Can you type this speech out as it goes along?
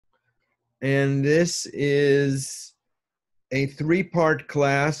And this is a three-part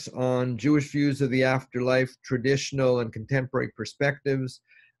class on Jewish views of the afterlife, traditional and contemporary perspectives.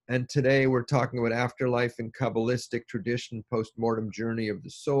 And today we're talking about afterlife in Kabbalistic tradition, post-mortem journey of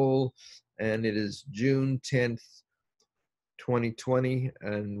the soul. And it is June 10th, 2020.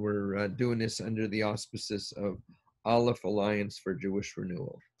 And we're doing this under the auspices of Aleph Alliance for Jewish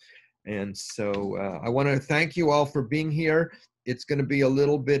Renewal. And so I want to thank you all for being here. It's going to be a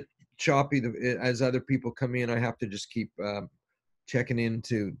little bit choppy as other people come in. I have to just keep checking in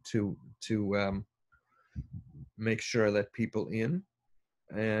to make sure I let people in.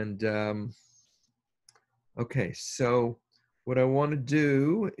 And okay, so what I want to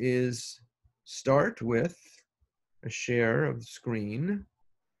do is start with a share of the screen.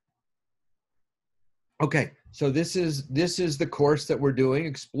 Okay, so this is the course that we're doing,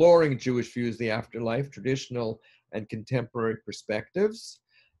 Exploring Jewish Views of the Afterlife, Traditional and Contemporary Perspectives.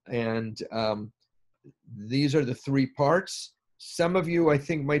 And these are the three parts. Some of you, I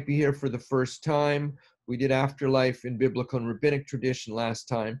think, might be here for the first time. We did Afterlife in Biblical and Rabbinic tradition last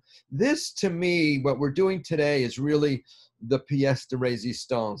time. This, to me, what we're doing today is really the pièce de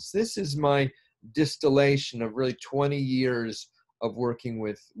résistance. This is my distillation of really 20 years of working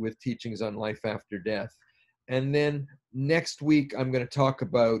with teachings on life after death. And then next week, I'm going to talk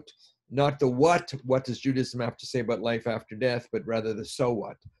about not the what does Judaism have to say about life after death, but rather the so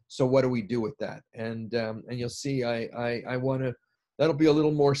what. So what do we do with that? And you'll see I want to, that'll be a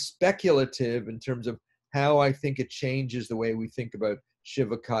little more speculative in terms of how I think it changes the way we think about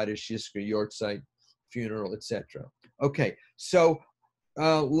Shiva Kaddish, Yizkor, Yortzeit, funeral, etc. Okay, so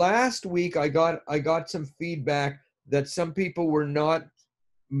last week I got some feedback that some people were not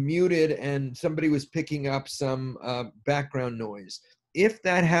muted and somebody was picking up some background noise. If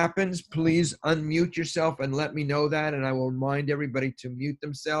that happens, please unmute yourself and let me know that, and I will remind everybody to mute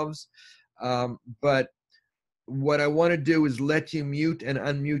themselves. But what I want to do is let you mute and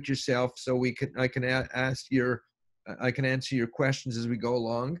unmute yourself so I can answer your questions as we go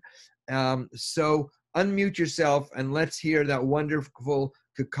along. So unmute yourself and let's hear that wonderful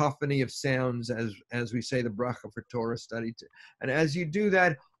cacophony of sounds as we say the bracha for Torah study. And as you do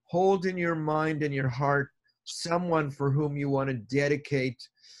that, hold in your mind and your heart someone for whom you want to dedicate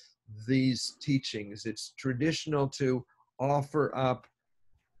these teachings. It's traditional to offer up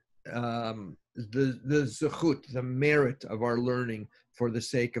the zechut, the merit of our learning for the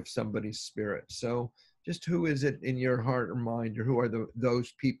sake of somebody's spirit. So just who is it in your heart or mind, or who are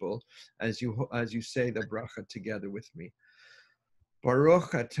those people as you say the bracha together with me?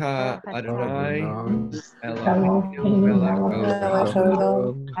 Baruch atah Adonai Eloheinu melech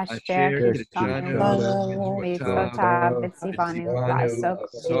haolam asher kitchanu mitzvotav v'tzivanu l'asok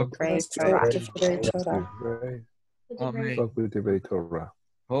b'divrei Torah.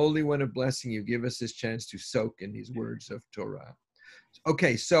 Holy One of blessing, you give us this chance to soak in these words of Torah.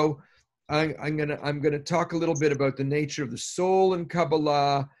 Okay, so I'm gonna talk a little bit about the nature of the soul in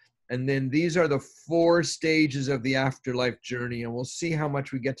Kabbalah. And then these are the 4 stages of the afterlife journey, and we'll see how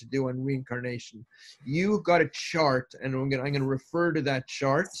much we get to do on reincarnation. You got a chart, and I'm going to refer to that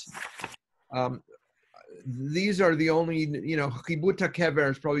chart. These are the only, chibut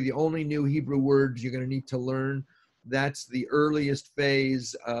hakever is probably the only new Hebrew words you're going to need to learn. That's the earliest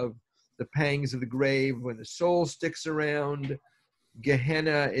phase of the pangs of the grave when the soul sticks around.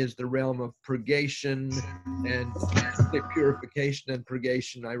 Gehenna is the realm of purgation and purification and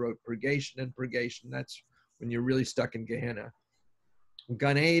purgation. I wrote purgation and purgation. That's when you're really stuck in Gehenna.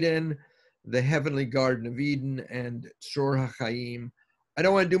 Gan Eden, the heavenly Garden of Eden, and Shor HaChaim. I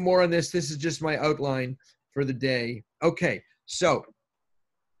don't want to do more on this. This is just my outline for the day. Okay, so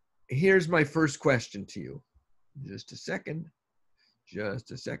here's my first question to you. Just a second. I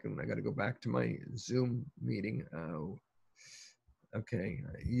got to go back to my Zoom meeting. Okay,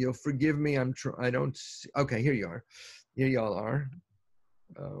 you'll forgive me. Okay, here you are. Here y'all are.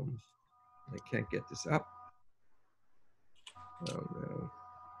 I can't get this up. Oh no.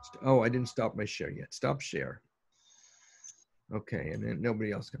 Oh, I didn't stop my share yet. Stop share. Okay, and then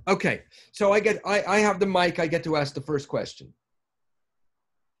nobody else can. Okay, so I have the mic. I get to ask the first question.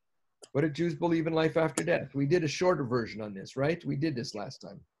 What do Jews believe in life after death? We did a shorter version on this, right? We did this last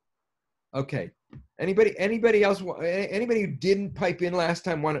time. Okay. Anybody else? Anybody who didn't pipe in last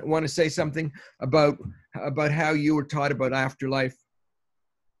time want to say something about how you were taught about afterlife?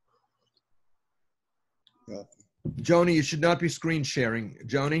 No. Joni, you should not be screen sharing.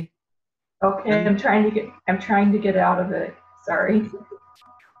 Joni. Okay, I'm trying to get out of it. Sorry.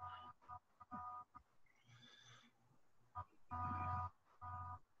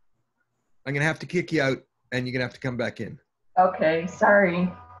 I'm gonna have to kick you out, and you're gonna have to come back in. Okay, sorry.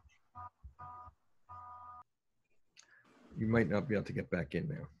 You might not be able to get back in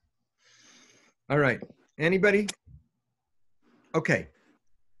now. All right. Anybody? Okay.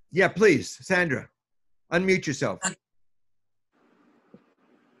 Yeah, please, Sandra, unmute yourself.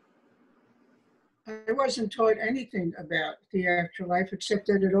 I wasn't taught anything about the afterlife except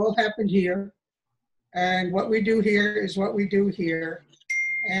that it all happened here. And what we do here is what we do here.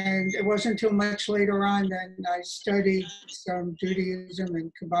 And it wasn't until much later on that I studied some Judaism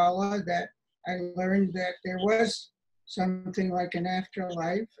and Kabbalah that I learned that there was something like an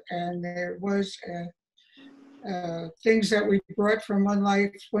afterlife, and there was things that we brought from one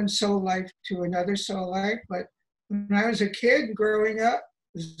life, one soul life to another soul life. But when I was a kid growing up,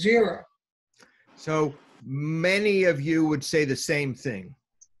 zero. So many of you would say the same thing.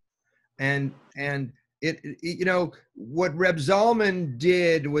 And it you know, what Reb Zalman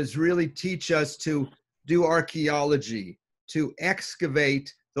did was really teach us to do archaeology, to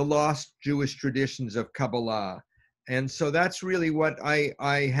excavate the lost Jewish traditions of Kabbalah. And so that's really what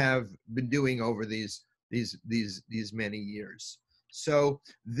I have been doing over these many years. So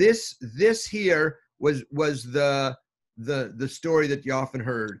this here was the story that you often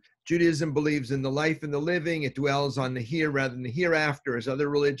heard. Judaism believes in the life and the living. It dwells on the here rather than the hereafter, as other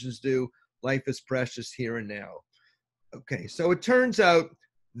religions do. Life is precious here and now. Okay, so it turns out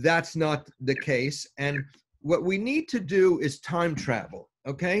that's not the case. And what we need to do is time travel,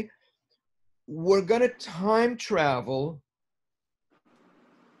 okay? We're going to time travel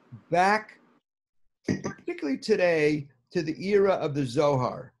back, particularly today, to the era of the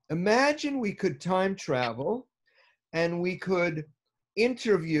Zohar. Imagine we could time travel and we could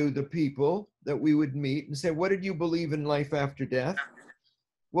interview the people that we would meet and say, what did you believe in life after death?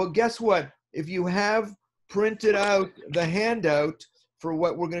 Well, guess what? If you have printed out the handout for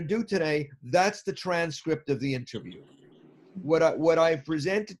what we're going to do today, that's the transcript of the interview. What I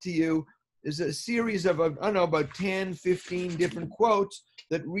presented to you is a series of, I don't know, about 10, 15 different quotes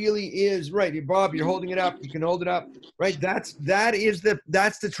that really is, right, Bob, you're holding it up, you can hold it up, right? That's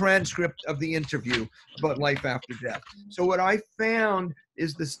the transcript of the interview about life after death. So what I found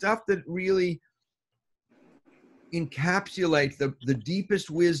is the stuff that really encapsulates the deepest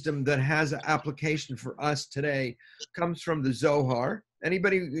wisdom that has an application for us today comes from the Zohar.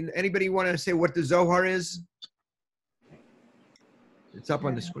 Anybody want to say what the Zohar is? It's up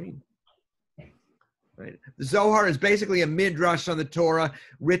on the screen. Right. The Zohar is basically a midrash on the Torah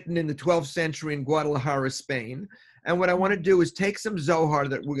written in the 12th century in Guadalajara, Spain. And what I want to do is take some Zohar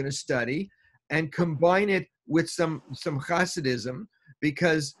that we're going to study and combine it with some Hasidism,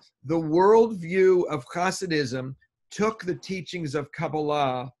 because the worldview of Hasidism took the teachings of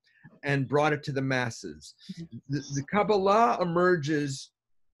Kabbalah and brought it to the masses. The Kabbalah emerges,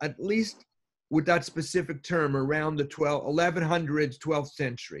 at least with that specific term, around the 1100s, 12th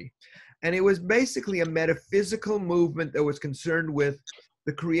century. And it was basically a metaphysical movement that was concerned with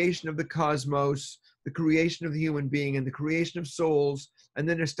the creation of the cosmos, the creation of the human being, and the creation of souls. And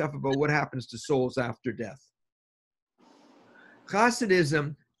then there's stuff about what happens to souls after death.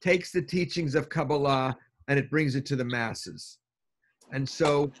 Hasidism takes the teachings of Kabbalah and it brings it to the masses. And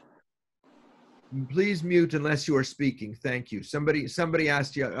so, please mute unless you are speaking. Thank you. Somebody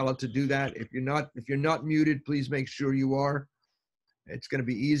asked you, Ella, to do that. If you're not muted, please make sure you are. It's going to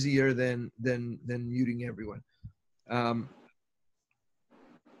be easier than muting everyone.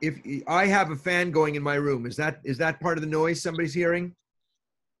 If I have a fan going in my room, is that part of the noise somebody's hearing?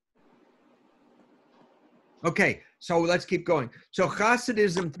 Okay, so let's keep going. So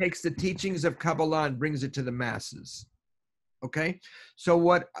Hasidism takes the teachings of Kabbalah and brings it to the masses. Okay, so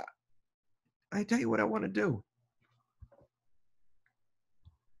what I tell you what I want to do.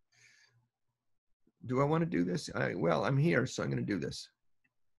 Do I want to do this? Well, I'm here, so I'm going to do this.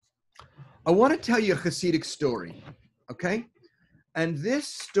 I want to tell you a Hasidic story, okay? And this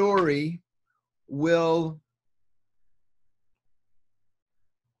story will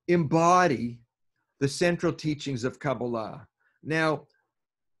embody the central teachings of Kabbalah. Now,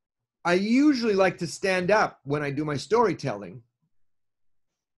 I usually like to stand up when I do my storytelling.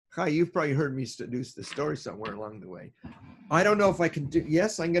 Hi, you've probably heard me do the story somewhere along the way. I don't know if I can do,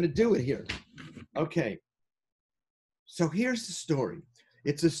 yes, I'm going to do it here. Okay, so here's the story.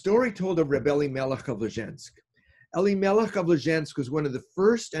 It's a story told of Reb Elimelech of Lezhensk. Elimelech of Lezhensk was one of the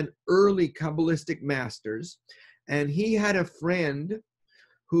first and early Kabbalistic masters, and he had a friend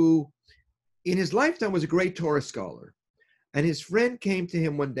who, in his lifetime, was a great Torah scholar. And his friend came to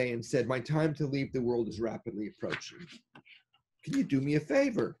him one day and said, my time to leave the world is rapidly approaching. Can you do me a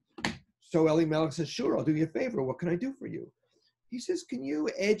favor? So Elimelech says, sure, I'll do you a favor. What can I do for you? He says, can you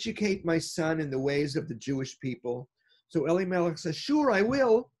educate my son in the ways of the Jewish people? So Elimelech says, sure, I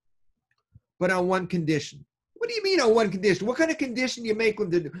will, but on one condition. What do you mean on one condition? What kind of condition do you make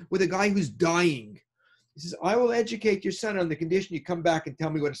with a guy who's dying? He says, I will educate your son on the condition you come back and tell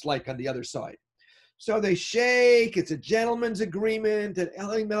me what it's like on the other side. So they shake. It's a gentleman's agreement. And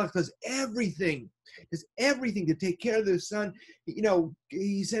Elimelech does everything to take care of their son. You know,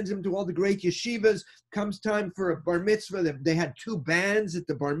 he sends him to all the great yeshivas. Comes time for a bar mitzvah. They had 2 bands at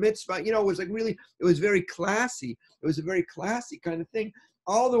the bar mitzvah. You know, it was like really, it was very classy. It was a very classy kind of thing,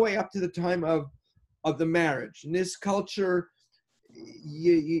 all the way up to the time of the marriage. In this culture,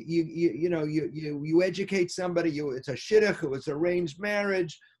 you educate somebody. It's a shidduch. It was arranged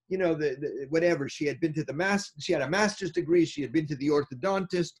marriage. You know, whatever. She had been to she had a master's degree. She had been to the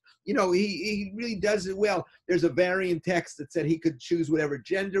orthodontist. You know, he really does it well. There's a variant text that said he could choose whatever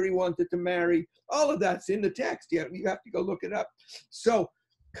gender he wanted to marry. All of that's in the text. You have to go look it up. So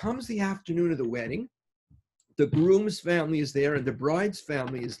comes the afternoon of the wedding. The groom's family is there and the bride's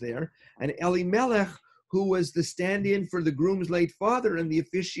family is there. And Elimelech, who was the stand-in for the groom's late father and the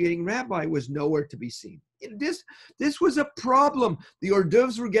officiating rabbi, was nowhere to be seen. This was a problem. The hors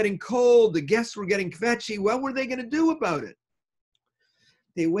d'oeuvres were getting cold. The guests were getting kvetchy. What were they going to do about it?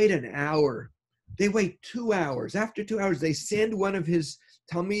 They wait an hour. They wait 2 hours. After 2 hours, they send one of his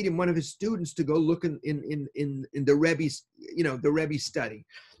talmidim, one of his students, to go look in the Rebbe's, the Rebbe's study.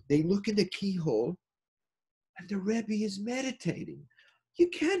 They look in the keyhole, and the Rebbe is meditating. You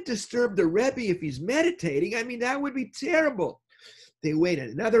can't disturb the Rebbe if he's meditating. I mean, that would be terrible. They wait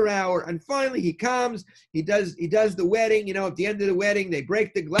another hour, and finally he comes. He does the wedding. You know, at the end of the wedding, they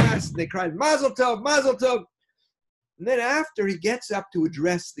break the glass and they cry, "Mazel tov, Mazel tov." And then after, he gets up to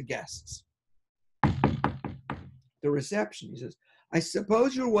address the guests. The reception. He says, "I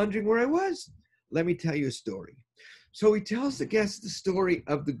suppose you're wondering where I was. Let me tell you a story." So he tells the guests the story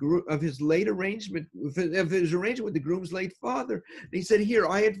of his late arrangement, of his arrangement with the groom's late father. And he said, "Here,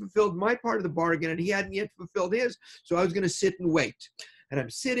 I had fulfilled my part of the bargain, and he hadn't yet fulfilled his, so I was going to sit and wait. And I'm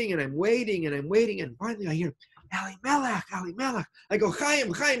sitting, and I'm waiting, and finally I hear, Elimelech, Elimelech. I go,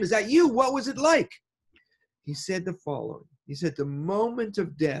 Chaim, is that you? What was it like?" He said the following. He said, "The moment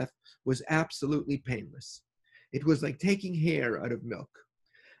of death was absolutely painless. It was like taking hair out of milk.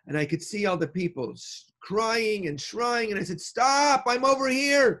 And I could see all the people crying and shrieing. And I said, 'Stop, I'm over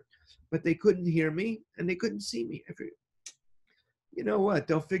here.' But they couldn't hear me and they couldn't see me. I figured, you know what?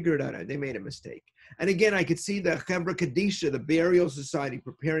 They'll figure it out. They made a mistake." And again, I could see the Chevra Kadisha, the burial society,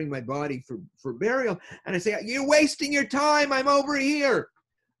 preparing my body for burial. And I say, "You're wasting your time. I'm over here."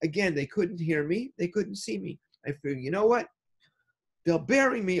 Again, they couldn't hear me. They couldn't see me. I figured, you know what? They'll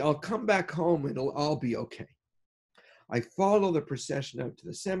bury me. I'll come back home and it'll all be okay. I follow the procession out to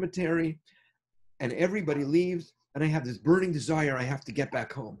the cemetery, and everybody leaves, and I have this burning desire. I have to get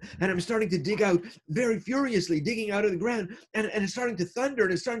back home. And I'm starting to dig out very furiously, digging out of the ground, and it's starting to thunder,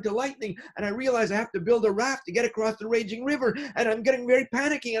 and it's starting to lightning, and I realize I have to build a raft to get across the raging river, and I'm getting very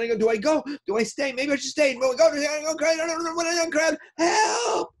panicky, and I go, do I go? Do I stay? Maybe I should stay. No, go cry,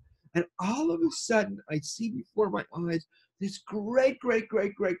 help! And all of a sudden, I see before my eyes this great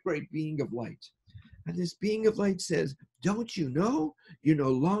being of light. And this being of light says, "Don't you know? You're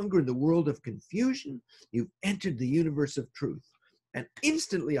no longer in the world of confusion. You've entered the universe of truth." And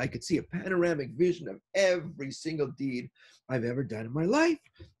instantly I could see a panoramic vision of every single deed I've ever done in my life.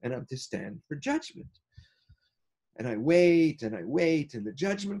 And I'm to stand for judgment. And I wait, and the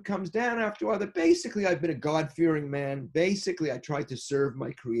judgment comes down after a while. That basically I've been a God-fearing man. Basically I try to serve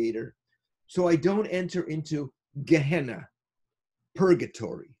my Creator. So I don't enter into Gehenna,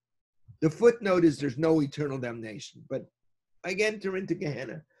 purgatory. The footnote is there's no eternal damnation, but I enter into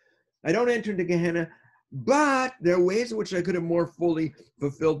Gehenna. I don't enter into Gehenna, but there are ways in which I could have more fully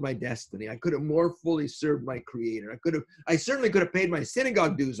fulfilled my destiny. I could have more fully served my Creator. I certainly could have paid my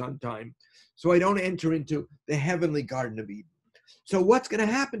synagogue dues on time, so I don't enter into the heavenly Garden of Eden. So what's going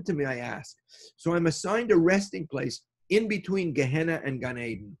to happen to me, I ask? So I'm assigned a resting place in between Gehenna and Gan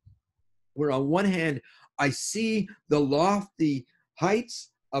Eden, where on one hand, I see the lofty heights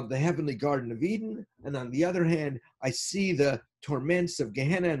of the heavenly Garden of Eden, and on the other hand, I see the torments of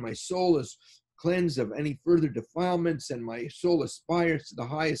Gehenna, and my soul is cleansed of any further defilements, and my soul aspires to the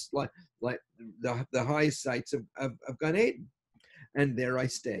highest, the highest sights of Gan Eden, and there I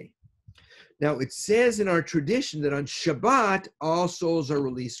stay. Now, it says in our tradition that on Shabbat, all souls are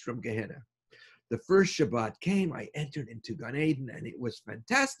released from Gehenna. The first Shabbat came, I entered into Gan Eden, and it was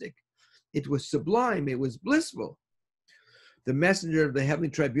fantastic. It was sublime. It was blissful. The messenger of the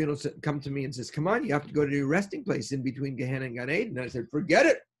heavenly tribunal come to me and says, "Come on, you have to go to your resting place in between Gehenna and Gan Eden." And I said, "Forget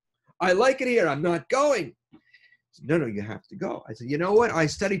it. I like it here. I'm not going." He said, No, you have to go. I said, "You know what? I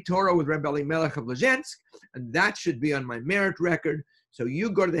studied Torah with Rebbe Elimelech of Lezhensk, and that should be on my merit record. So you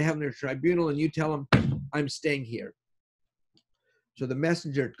go to the heavenly tribunal and you tell them, I'm staying here. So the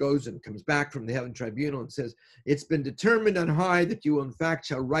messenger goes and comes back from the heavenly tribunal and says, it's been determined on high that you in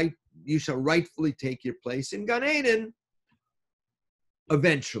fact you shall rightfully take your place in Gan Eden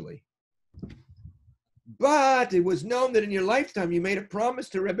eventually. But it was known that in your lifetime you made a promise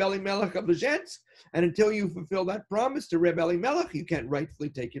to Reb Elimelech of Lezhensk, and until you fulfill that promise to Reb Elimelech, you can't rightfully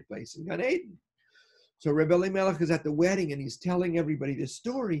take your place in Gan Eden. So Reb Elimelech is at the wedding and he's telling everybody this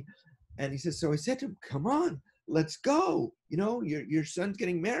story, and he says, so I said to him, come on, let's go. You know, your son's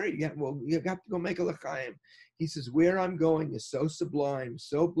getting married. Yeah, well, you got to go make a l'chaim. He says, where I'm going is so sublime,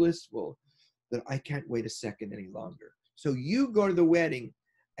 so blissful, that I can't wait a second any longer. So you go to the wedding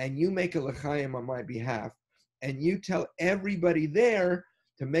and you make a l'chaim on my behalf, and you tell everybody there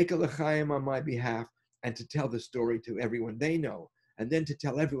to make a l'chaim on my behalf and to tell the story to everyone they know, and then to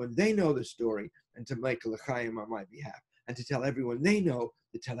tell everyone they know the story and to make a l'chaim on my behalf, and to tell everyone they know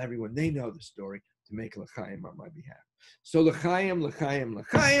the story to make a l'chaim on my behalf. So l'chaim, l'chaim,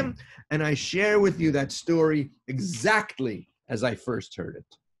 l'chaim, and I share with you that story exactly as I first heard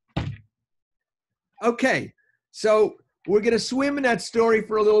it. Okay, so we're going to swim in that story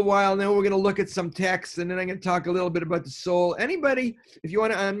for a little while, and then we're going to look at some text, and then I'm going to talk a little bit about the soul. Anybody, if you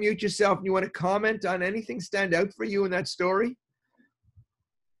want to unmute yourself and you want to comment on anything stand out for you in that story?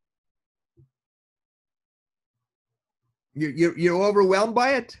 You're overwhelmed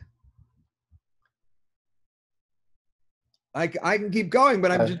by it? I can keep going,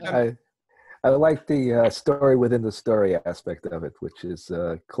 but I like the story within the story aspect of it, which is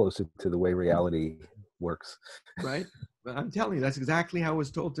closer to the way reality works. Right? But I'm telling you, that's exactly how it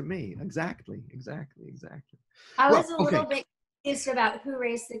was told to me. Exactly. I was a little bit confused about who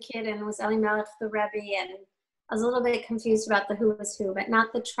raised the kid, and was Elimelech the Rebbe, and I was a little bit confused about the who was who, but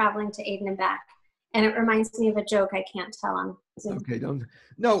not the traveling to Aden and back. And it reminds me of a joke I can't tell on Zoom. Okay,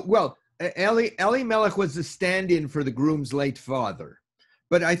 well, Elimelech was the stand-in for the groom's late father.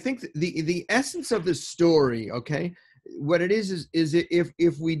 But I think the essence of the story, okay, what it is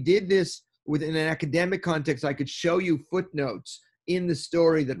if we did this within an academic context, I could show you footnotes in the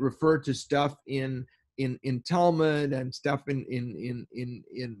story that refer to stuff in Talmud and stuff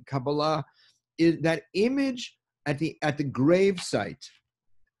in Kabbalah. Is that image at the grave site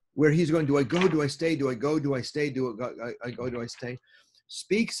where he's going, do I go, do I stay, do I go, do I stay, do I go, do I stay,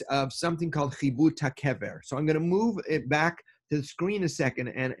 speaks of something called chibut hakever. So I'm going to move it back to the screen a second,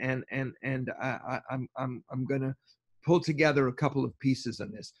 and I'm going to pull together a couple of pieces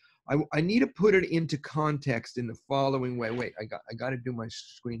on this. I need to put it into context in the following way. Wait, I got to do my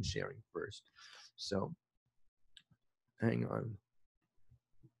screen sharing first. So, hang on.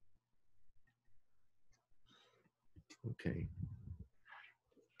 Okay.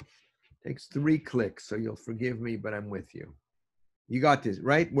 Takes 3 clicks, so you'll forgive me, but I'm with you. You got this,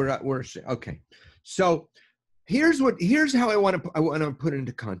 right? We're okay. So, here's how I want to put it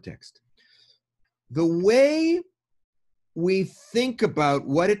into context. The way we think about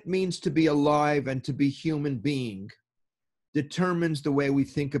what it means to be alive and to be human being determines the way we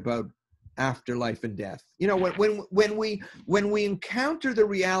think about afterlife and death. You know, when we encounter the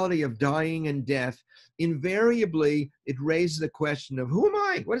reality of dying and death, invariably it raises the question of, who am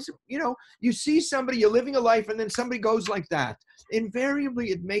I? What is it? You know, you see somebody, you're living a life, and then somebody goes like that.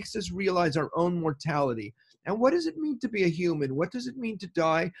 Invariably, it makes us realize our own mortality. And what does it mean to be a human? What does it mean to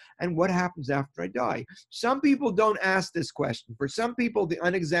die? And what happens after I die? Some people don't ask this question. For some people, the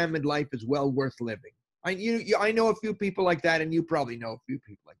unexamined life is well worth living. I know a few people like that, and you probably know a few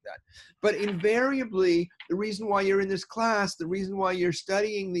people like that. But invariably, the reason why you're in this class, the reason why you're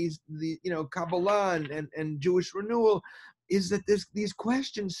studying Kabbalah and Jewish renewal, is that these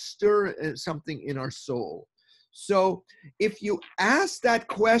questions stir something in our soul. So if you ask that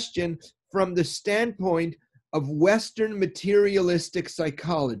question from the standpoint of Western materialistic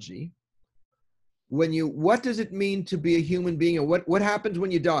psychology, what does it mean to be a human being, and what happens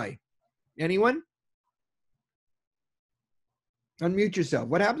when you die? Anyone? Unmute yourself.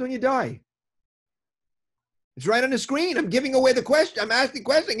 What happens when you die? It's right on the screen. I'm giving away the question. I'm asking the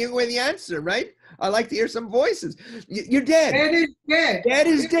question, giving away the answer, right? I like to hear some voices. You're dead. Dead is dead. Dead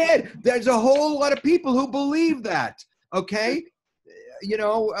is dead. There's a whole lot of people who believe that, okay? You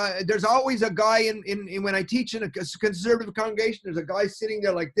know, there's always a guy in when I teach in a conservative congregation, there's a guy sitting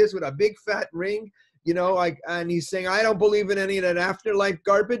there like this with a big fat ring, you know, and he's saying, I don't believe in any of that afterlife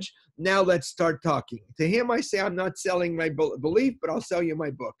garbage. Now let's start talking. To him, I say, I'm not selling my belief, but I'll sell you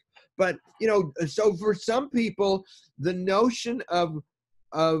my book. But, you know, so for some people, the notion of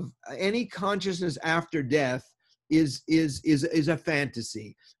any consciousness after death is a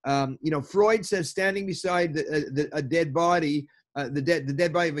fantasy. You know, Freud says standing beside a dead body the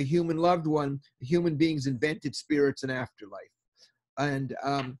dead body of a human loved one, human beings invented spirits and afterlife. And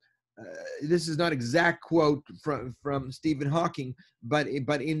this is not exact quote from Stephen Hawking, but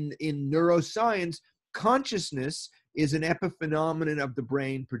in neuroscience, consciousness is an epiphenomenon of the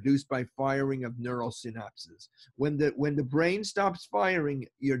brain produced by firing of neural synapses. When the brain stops firing,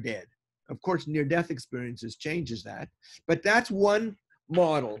 you're dead. Of course, near-death experiences changes that, but that's one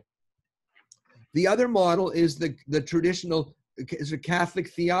model. The other model is the traditional is a Catholic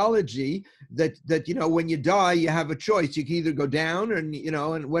theology that when you die, you have a choice. You can either go down, and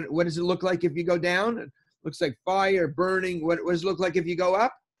and what does it look like if you go down? It looks like fire, burning. What does it look like if you go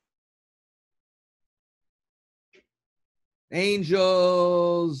up?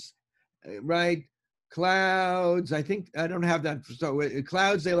 Angels, right? Clouds. I think I don't have that. So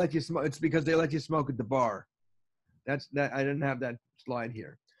clouds, they let you smoke. It's because they let you smoke at the bar. That's that. I didn't have that slide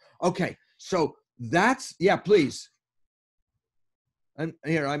here. Okay, so that's please. I'm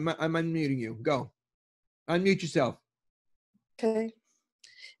here. I'm unmuting you. Go. Unmute yourself. Okay.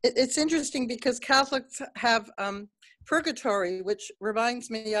 It's interesting because Catholics have purgatory, which reminds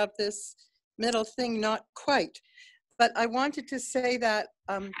me of this middle thing, not quite. But I wanted to say that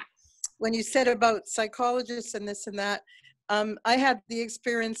when you said about psychologists and this and that, I had the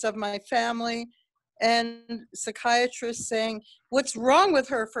experience of my family and psychiatrists saying, what's wrong with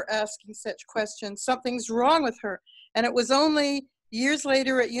her for asking such questions? Something's wrong with her. And it was only years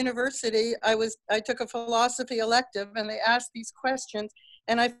later at university, I took a philosophy elective and they asked these questions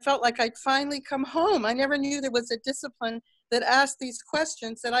and I felt like I'd finally come home. I never knew there was a discipline that asked these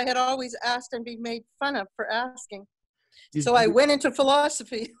questions that I had always asked and been made fun of for asking. So I went into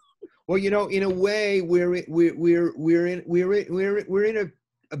philosophy. Well, in a way, we're in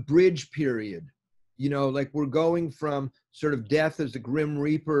a bridge period. Like we're going from sort of death as the grim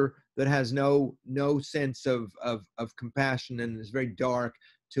reaper that has no sense of compassion and is very dark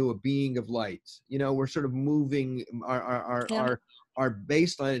to a being of light. We're sort of moving. Our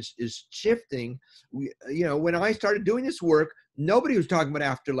baseline is shifting. When I started doing this work, nobody was talking about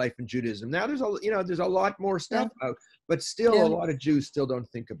afterlife in Judaism. Now there's a lot more stuff out, but still a lot of Jews still don't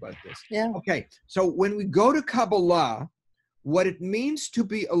think about this. Yeah. Okay, so when we go to Kabbalah, what it means to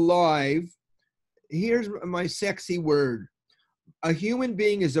be alive, here's my sexy word. A human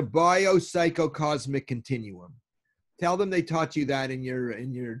being is a bio-psycho-cosmic continuum. Tell them they taught you that in your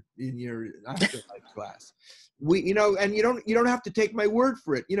afterlife class. And you don't have to take my word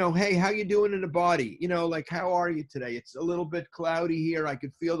for it. Hey, how you doing in the body? Like, how are you today? It's a little bit cloudy here. I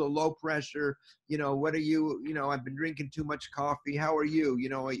could feel the low pressure. What are you? I've been drinking too much coffee. How are you?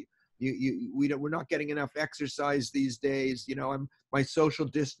 We're not getting enough exercise these days. My social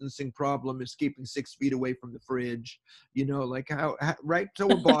distancing problem is keeping 6 feet away from the fridge. Like how right? So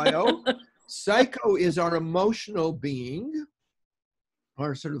we're bio. Psycho is our emotional being,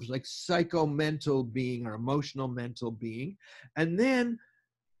 our sort of like psycho-mental being, our emotional mental being. And then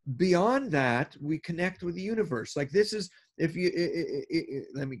beyond that, we connect with the universe. Like this is,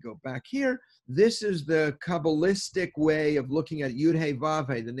 let me go back here. This is the Kabbalistic way of looking at Yud-He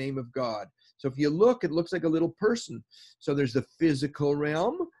Vav-He, the name of God. So if you look, it looks like a little person. So there's the physical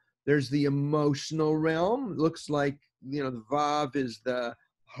realm. There's the emotional realm. It looks like, the Vav is the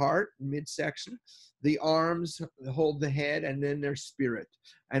heart, midsection. The arms hold the head, and then there's spirit.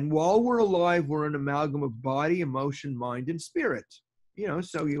 And while we're alive, we're an amalgam of body, emotion, mind, and spirit.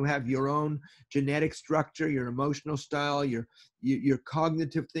 So you have your own genetic structure, your emotional style, your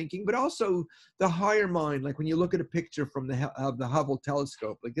cognitive thinking, but also the higher mind. Like when you look at a picture from the Hubble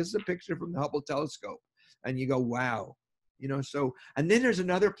telescope, like this is a picture from the Hubble telescope, and you go, wow. So, and then there's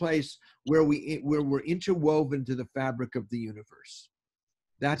another place where we're interwoven to the fabric of the universe.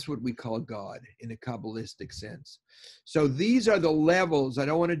 That's what we call God in a Kabbalistic sense. So these are the levels. I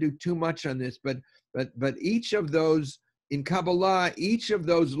don't want to do too much on this, but each of those in Kabbalah, each of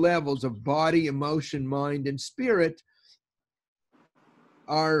those levels of body, emotion, mind, and spirit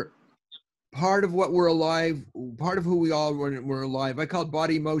are part of what we're alive, part of who we all were alive. I call it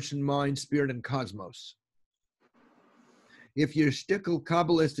body, emotion, mind, spirit, and cosmos. If you're shtickle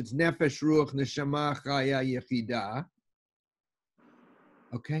Kabbalist, it's nefesh, ruach, neshama, chaya, yechidah.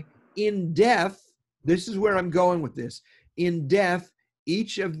 Okay. In death, this is where I'm going with this. In death,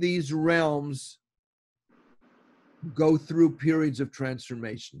 each of these realms go through periods of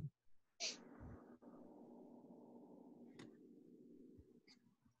transformation.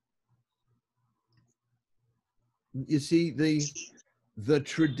 You see, the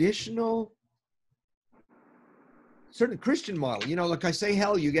traditional, certain Christian model, like I say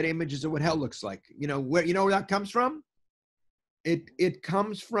hell, you get images of what hell looks like. Where that comes from? It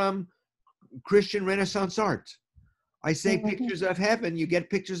comes from Christian Renaissance art. I say pictures of heaven, you get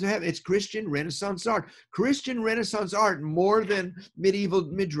pictures of heaven. It's Christian Renaissance art. Christian Renaissance art, more than medieval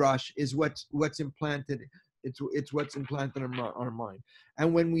midrash, is what's implanted. It's what's implanted in our mind.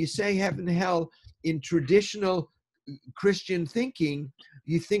 And when we say heaven and hell in traditional Christian thinking,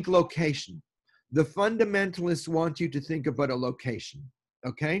 you think location. The fundamentalists want you to think about a location.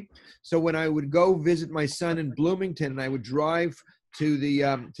 Okay, so when I would go visit my son in Bloomington, and I would drive to the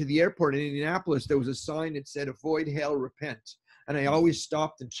airport in Indianapolis, there was a sign that said "Avoid hell, repent," and I always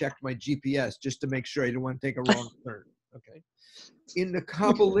stopped and checked my GPS just to make sure I didn't want to take a wrong turn. Okay, in the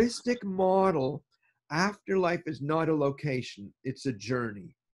Kabbalistic model, afterlife is not a location; it's a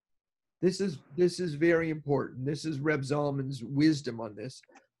journey. This is very important. This is Reb Zalman's wisdom on this.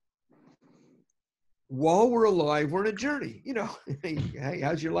 While we're alive, we're in a journey. You know, hey,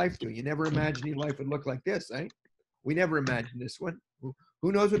 how's your life doing? You never imagined your life would look like this, eh? We never imagined this one.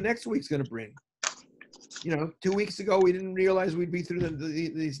 Who knows what next week's going to bring? You know, 2 weeks ago, we didn't realize we'd be through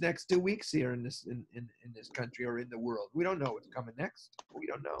these next 2 weeks here in this country or in the world. We don't know what's coming next. We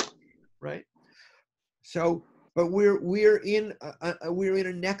don't know, right? So, but we're in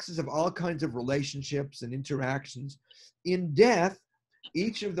a nexus of all kinds of relationships and interactions. In death,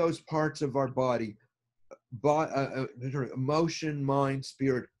 each of those parts of our body, emotion, mind,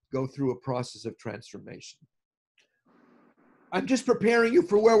 spirit, go through a process of transformation. I'm just preparing you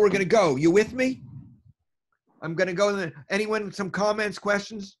for where we're going to go. You with me? I'm going to go. Anyone, some comments,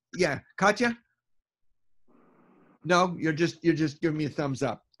 questions? Yeah, Katya? No, you're just giving me a thumbs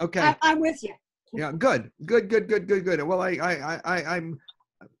up. Okay. I'm with you. Yeah, good. Well,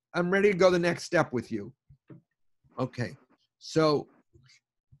 I'm ready to go the next step with you. Okay, so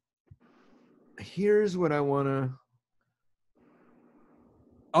here's what I want to.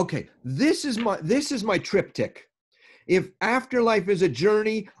 Okay, this is my triptych. If afterlife is a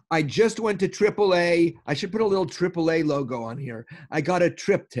journey, I just went to AAA. I should put a little AAA logo on here. I got a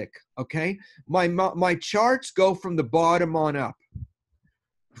triptych. Okay, my charts go from the bottom on up.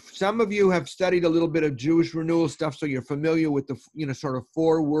 Some of you have studied a little bit of Jewish renewal stuff, so you're familiar with the sort of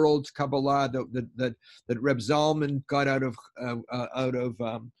four worlds Kabbalah that Reb Zalman got out of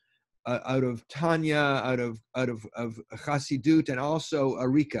Tanya, out of Chassidut, and also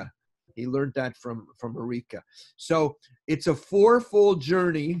Arika. He learned that from Arika. So it's a fourfold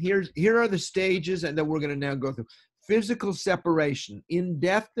journey. Here are the stages, and then we're going to now go through physical separation. In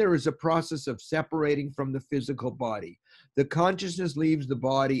death, there is a process of separating from the physical body. The consciousness leaves the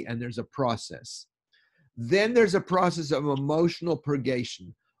body, and there's a process. Then there's a process of emotional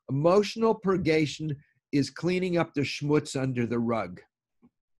purgation. Emotional purgation is cleaning up the schmutz under the rug.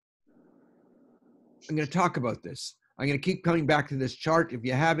 I'm going to talk about this. I'm going to keep coming back to this chart. If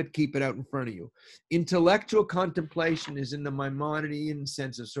you have it, keep it out in front of you. Intellectual contemplation is in the Maimonidean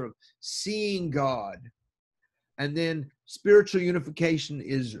sense of sort of seeing God. And then spiritual unification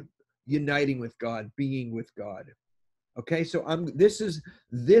is uniting with God, being with God. Okay, so this is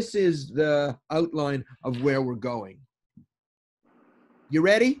the outline of where we're going. You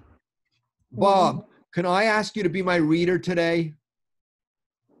ready? Bob, can I ask you to be my reader today?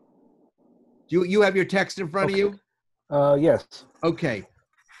 Do you have your text in front of you? Yes. Okay.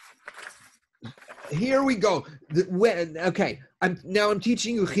 Here we go. I'm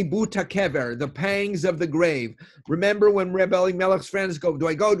teaching you Chibut HaKever, the pangs of the grave. Remember when Reb Elimelech's friends go, do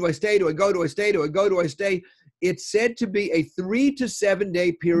I go, do I stay, do I go, do I stay, do I go, do I stay? It's said to be a 3 to 7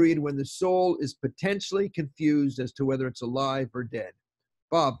 day period when the soul is potentially confused as to whether it's alive or dead.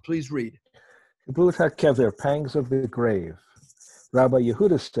 Bob, please read. Chibut HaKever, pangs of the grave. Rabbi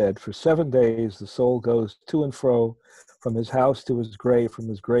Yehuda said, for 7 days the soul goes to and fro from his house to his grave, from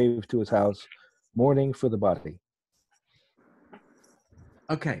his grave to his house, mourning for the body.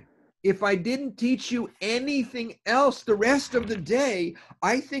 Okay. If I didn't teach you anything else the rest of the day,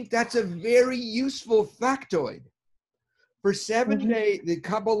 I think that's a very useful factoid. For 7 days, the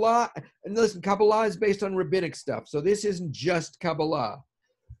Kabbalah, and listen, Kabbalah is based on rabbinic stuff, so this isn't just Kabbalah,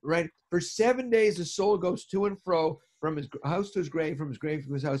 right? For 7 days, the soul goes to and fro from his house to his grave, from his grave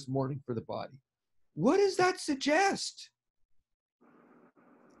to his house, mourning for the body. What does that suggest?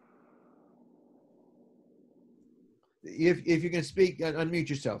 If you can speak, unmute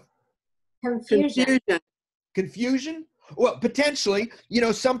yourself. Confusion. Confusion? Well, potentially.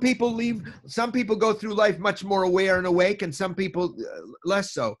 Some people go through life much more aware and awake, and some people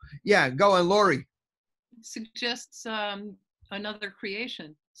less so. Yeah, go on, Lori. Suggests another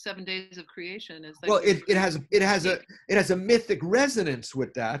creation. 7 days of creation is like. Well, it has a mythic resonance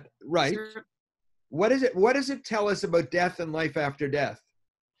with that, right? Sure. What does it tell us about death and life after death?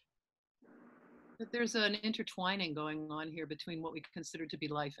 That there's an intertwining going on here between what we consider to be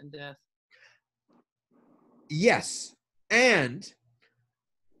life and death. Yes. And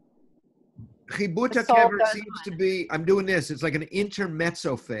Chibut The soul HaKever goes seems to be, I'm doing this, it's like an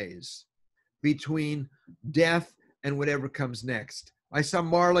intermezzo phase between death and whatever comes next. I saw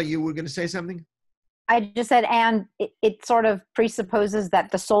Marla, you were going to say something? I just said, and it sort of presupposes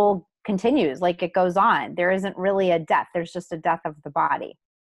that the soul continues, like it goes on. There isn't really a death. There's just a death of the body.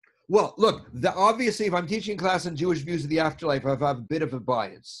 Well, look, obviously, if I'm teaching class on Jewish views of the afterlife, I have a bit of a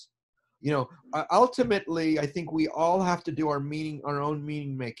bias. You know, ultimately, I think we all have to do our own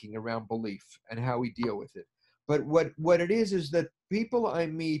meaning making around belief and how we deal with it. But what it is that people I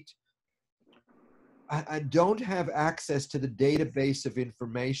meet, I don't have access to the database of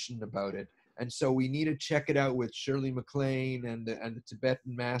information about it. And so we need to check it out with Shirley MacLaine and the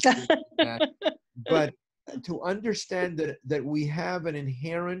Tibetan masters. But to understand that we have an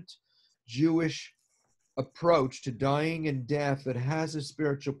inherent Jewish approach to dying and death that has a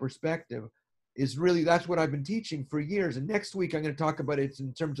spiritual perspective is really, that's what I've been teaching for years. And next week, I'm going to talk about it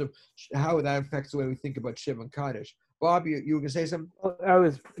in terms of how that affects the way we think about Shiva and Kaddish. Bob, you were going to say something?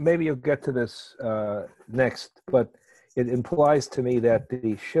 Well, maybe you'll get to this next, but it implies to me that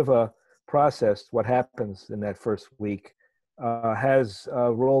the Shiva process, what happens in that first week, has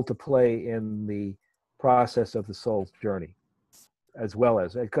a role to play in the process of the soul's journey, as well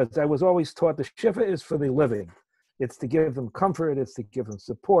as, because I was always taught the Shiva is for the living. It's to give them comfort, it's to give them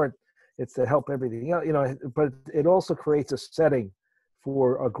support, it's to help everything else, you know, but it also creates a setting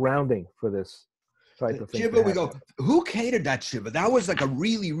for a grounding for this type of thing. Shiva, we go, who catered that Shiva? That was like a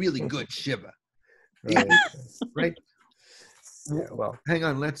really, really good Shiva. Right. Right? Yeah, well, hang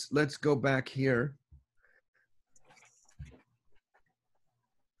on, let's go back here.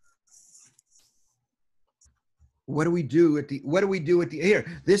 What do we do at the here?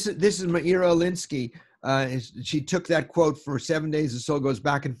 This is Meira Alinsky. She took that quote for 7 days. The soul goes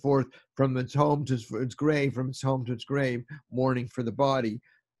back and forth from its home to its grave, from its home to its grave, mourning for the body.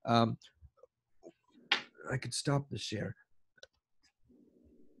 I could stop the share.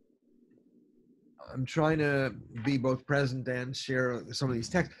 I'm trying to be both present and share some of these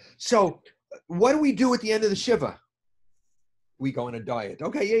texts. So what do we do at the end of the Shiva? We go on a diet.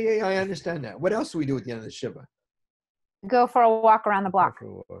 Okay, yeah, I understand that. What else do we do at the end of the Shiva? Go for a walk around the block.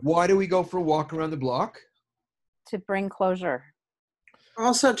 Why do we go for a walk around the block? To bring closure.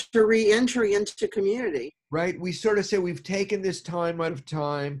 Also to re-entry into community. Right? We sort of say we've taken this time out of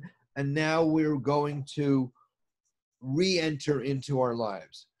time and now we're going to re-enter into our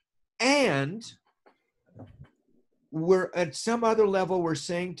lives. And we're at some other level, we're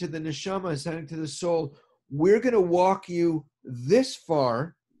saying to the neshama, saying to the soul, we're going to walk you this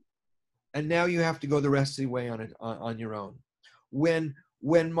far, and now you have to go the rest of the way on your own. When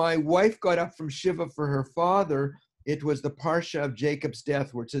my wife got up from Shiva for her father, it was the Parsha of Jacob's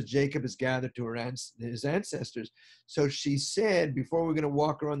death, where it says Jacob is gathered to his ancestors. So she said, before we're going to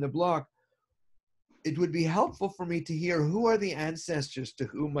walk around the block, it would be helpful for me to hear who are the ancestors to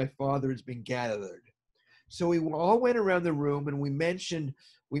whom my father has been gathered. So we all went around the room and we mentioned,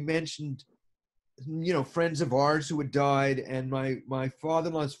 you know, friends of ours who had died, and my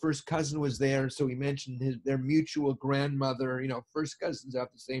father-in-law's first cousin was there. So we mentioned their mutual grandmother, you know, first cousins have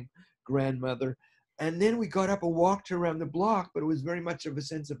the same grandmother. And then we got up and walked around the block, but it was very much of a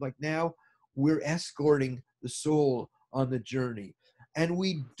sense of like, now we're escorting the soul on the journey. And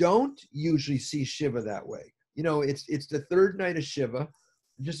we don't usually see Shiva that way. You know, it's the third night of Shiva.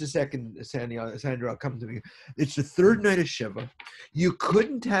 Just a second, Sandra, I'll come to you. It's the third night of Shiva. You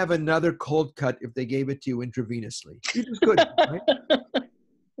couldn't have another cold cut if they gave it to you intravenously. You just couldn't, right?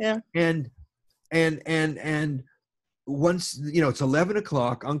 Yeah. And once, you know, it's 11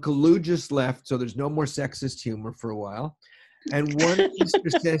 o'clock, Uncle Lou just left, so there's no more sexist humor for a while. And one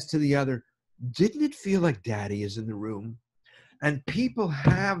sister says to the other, didn't it feel like Daddy is in the room? And people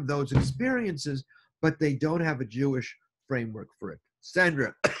have those experiences, but they don't have a Jewish framework for it.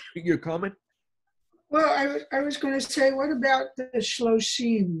 Sandra, your comment? Well, I was going to say, what about the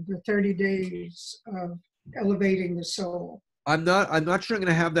shloshim, the 30 days of elevating the soul? I'm not sure I'm going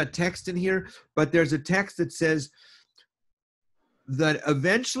to have that text in here, but there's a text that says that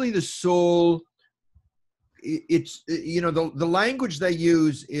eventually the soul, it's, you know, the language they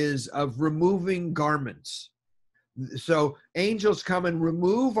use is of removing garments. So angels come and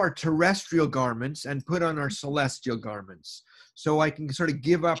remove our terrestrial garments and put on our celestial garments. So I can sort of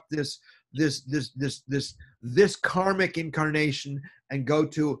give up this karmic incarnation and go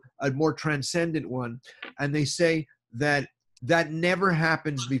to a more transcendent one. And they say that never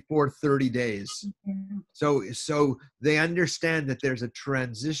happens before 30 days. So they understand that there's a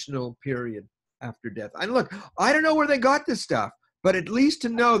transitional period after death. And look, I don't know where they got this stuff, But at least to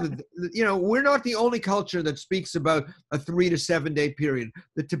know that, you know, we're not the only culture that speaks about a 3 to 7 day period.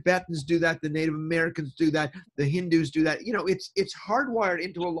 The Tibetans do that. The Native Americans do that. The Hindus do that. You know, it's hardwired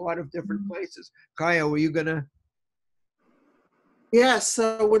into a lot of different places. Kaya, were you gonna? Yeah,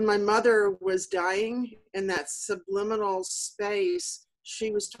 so when my mother was dying in that subliminal space,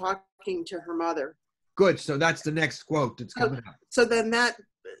 she was talking to her mother. Good. So that's the next quote that's coming up.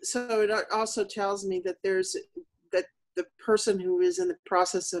 So it also tells me that that the person who is in the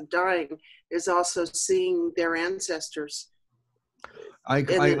process of dying is also seeing their ancestors. I'm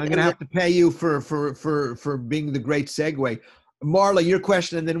going to have to pay you for being the great segue. Marla, your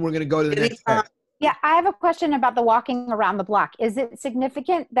question, and then we're going to go to the next text. Yeah, I have a question about the walking around the block. Is it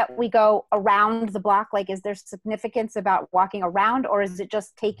significant that we go around the block? Like, is there significance about walking around, or is it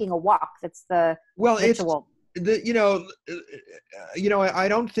just taking a walk? That's the ritual. You know, I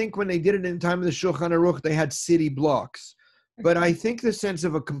don't think when they did it in the time of the Shulchan Aruch, they had city blocks, but I think the sense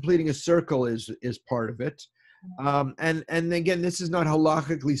of completing a circle is part of it. And again, this is not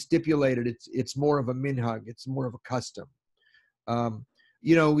halachically stipulated. It's more of a minhag. It's more of a custom.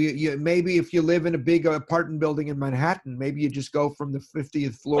 You know, maybe if you live in a big apartment building in Manhattan, maybe you just go from the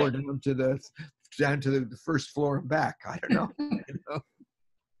 50th floor down to the first floor and back. I don't know. You know?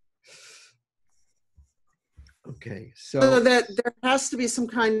 Okay, so that there has to be some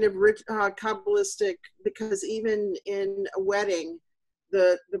kind of Kabbalistic, because even in a wedding,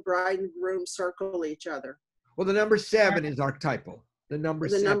 the bride and groom circle each other. Well, the number 7 is archetypal. The number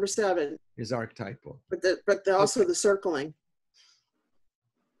 7 is archetypal. But also the circling.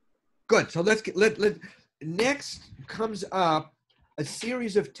 Good. So next comes up a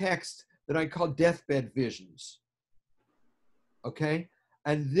series of texts that I call deathbed visions. Okay?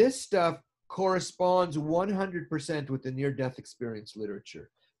 And this stuff corresponds 100% with the near-death experience literature.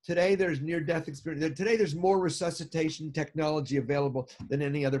 Today there's near-death experience. Today there's more resuscitation technology available than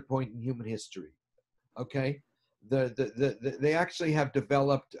any other point in human history. Okay? They actually have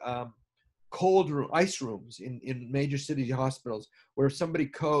developed ice rooms in major city hospitals where if somebody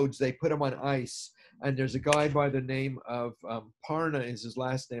codes, they put them on ice. And there's a guy by the name of Parna is his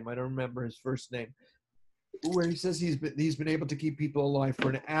last name. I don't remember his first name. Where he says he's been able to keep people alive for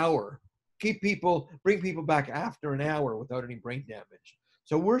an hour, bring people back after an hour without any brain damage.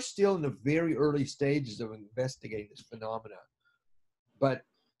 So we're still in the very early stages of investigating this phenomena. But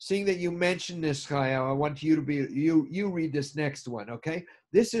seeing that you mentioned this, Chaya, I want you to you read this next one, okay?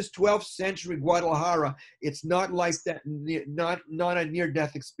 This is 12th century Guadalajara. It's not like that, not a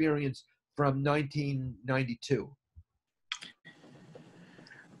near-death experience from 1992.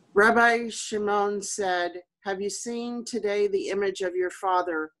 Rabbi Shimon said, "Have you seen today the image of your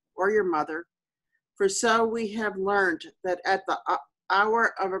father or your mother? For so we have learned that at the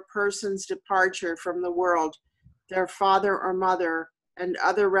hour of a person's departure from the world, their father or mother and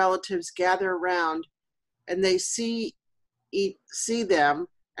other relatives gather around, and they see them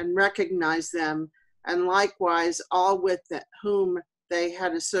and recognize them, and likewise all with whom they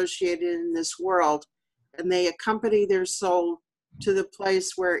had associated in this world, and they accompany their soul to the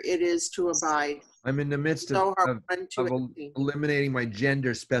place where it is to abide." I'm in the midst of eliminating my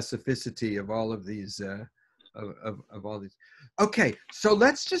gender specificity of all of these, of all these. Okay, so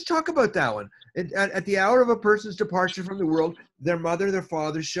let's just talk about that one. At the hour of a person's departure from the world, their mother, their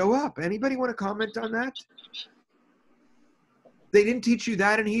father show up. Anybody want to comment on that? They didn't teach you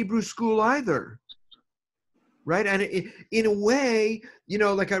that in Hebrew school either. Right? And in a way, you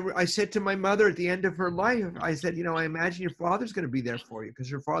know, like I said to my mother at the end of her life, I said, you know, I imagine your father's going to be there for you, because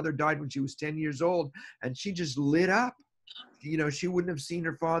her father died when she was 10 years old, and she just lit up. You know, she wouldn't have seen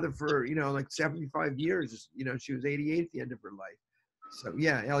her father for, you know, like 75 years. You know, she was 88 at the end of her life. So,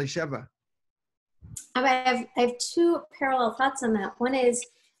 yeah, Elisheva. I have two parallel thoughts on that. One is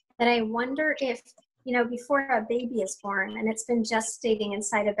that I wonder if, you know, before a baby is born and it's been gestating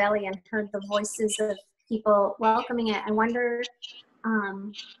inside a belly and heard the voices of people welcoming it, I wonder,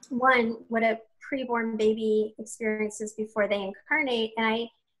 one, what a preborn baby experiences before they incarnate. And I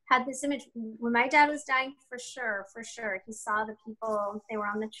had this image when my dad was dying, for sure. He saw the people, they were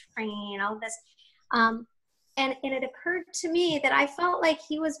on the train, all of this. And it occurred to me that I felt like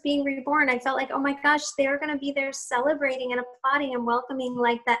he was being reborn. I felt like, oh my gosh, they're going to be there celebrating and applauding and welcoming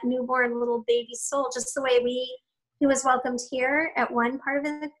like that newborn little baby soul, just the way he was welcomed here at one part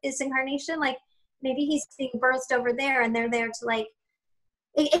of his incarnation. Like, maybe he's being birthed over there and they're there to like,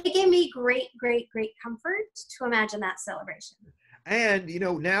 it gave me great comfort to imagine that celebration. And, you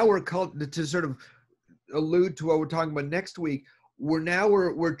know, now we're called to sort of allude to what we're talking about next week.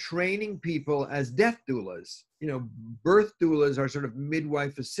 we're training people as death doulas. You know, birth doulas are sort of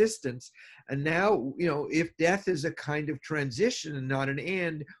midwife assistants, and now, you know, if death is a kind of transition and not an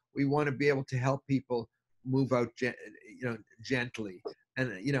end, we want to be able to help people move out, gently.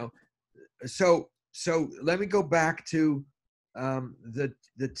 And you know, so let me go back to the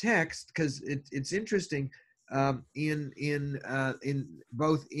text, because it's interesting. In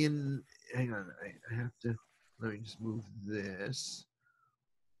both in, hang on, I have to, let me just move this.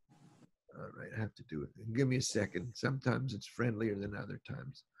 All right, I have to do it. Give me a second. Sometimes it's friendlier than other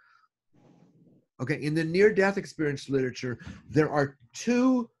times. Okay, in the near-death experience literature, there are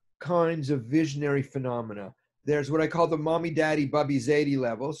two kinds of visionary phenomena. There's what I call the mommy, daddy, bubby, zadie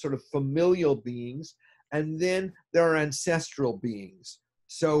level, sort of familial beings, and then there are ancestral beings.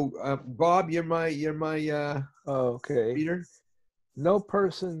 So, Bob, you're my okay. reader. No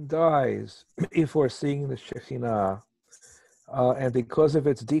person dies before seeing the Shekhinah, and because of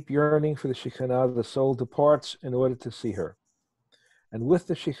its deep yearning for the Shekhinah, the soul departs in order to see her. And with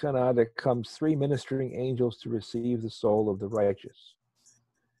the Shekhinah, there comes 3 ministering angels to receive the soul of the righteous.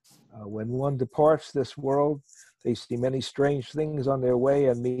 When one departs this world, they see many strange things on their way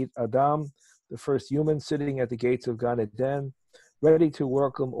and meet Adam, the first human, sitting at the gates of Gan Eden, ready to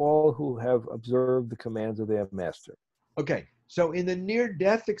welcome all who have observed the commands of their master. Okay, so in the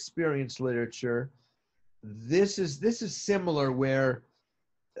near-death experience literature, this is similar, where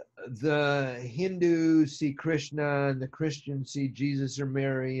the Hindus see Krishna and the Christians see Jesus or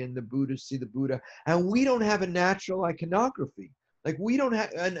Mary and the Buddhists see the Buddha, and we don't have a natural iconography. Like, we don't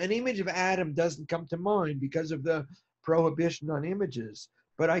have an image of Adam doesn't come to mind because of the prohibition on images.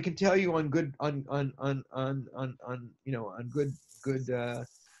 But I can tell you on good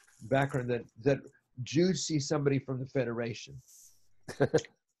background that Jews see somebody from the Federation.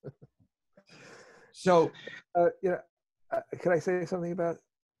 So, can I say something about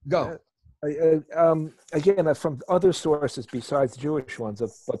go. Again, from other sources besides Jewish ones,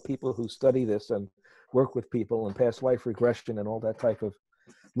 of people who study this and work with people and past life regression and all that type of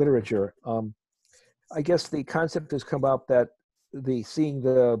literature. I guess the concept has come up that seeing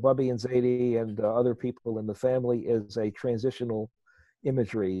the Bubby and Zadie and other people in the family is a transitional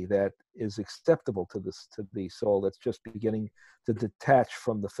imagery that is acceptable to the soul that's just beginning to detach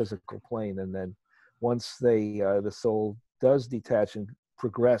from the physical plane, and then once the soul does detach and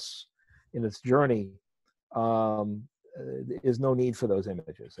progress in its journey, is no need for those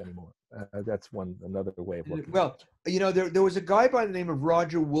images anymore. That's another way of looking. Well, you know, there was a guy by the name of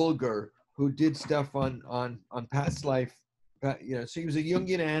Roger Woolger who did stuff on past life. You know, so he was a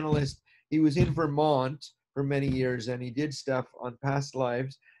Jungian analyst. He was in Vermont for many years, and he did stuff on past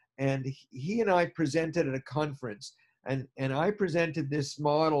lives. And he and I presented at a conference, and I presented this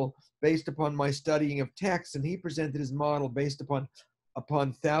model based upon my studying of texts, and he presented his model based upon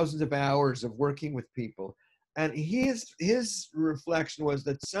thousands of hours of working with people. And his reflection was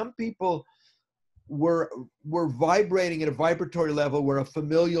that some people were vibrating at a vibratory level where a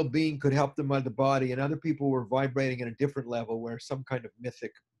familial being could help them out of the body, and other people were vibrating at a different level where some kind of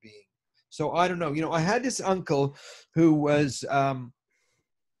mythic being. So I don't know. You know, I had this uncle who was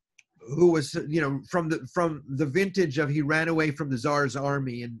you know, from the vintage of, he ran away from the Tsar's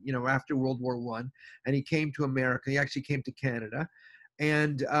army, and you know, after World War I, and he came to America. He actually came to Canada,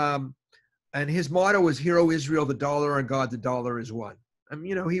 and his motto was "Hero Israel, the dollar our God, the dollar is one." I mean,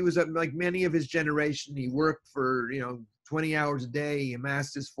 you know, he was like many of his generation. He worked for 20 hours a day. He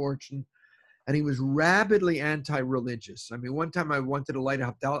amassed his fortune, and he was rabidly anti-religious. I mean, one time I wanted to lit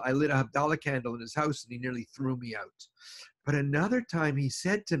a Havdalah candle in his house, and he nearly threw me out. But another time he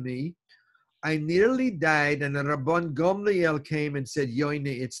said to me, "I nearly died," and Rabban Gamliel came and said, "Yoine,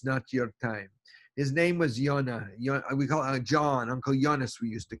 it's not your time." His name was Yonah. We call him John, Uncle Jonas, we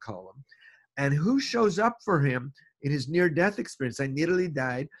used to call him. And who shows up for him in his near-death experience? "I nearly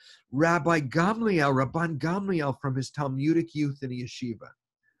died." Rabban Gamliel from his Talmudic youth in a yeshiva.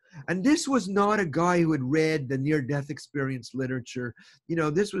 And this was not a guy who had read the near-death experience literature. You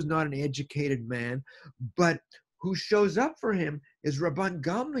know, this was not an educated man, but who shows up for him is Rabban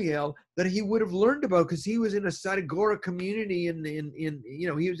Gamliel, that he would have learned about because he was in a Sadagora community he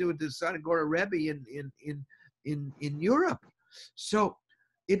was with the Sadagora Rebbe in Europe. So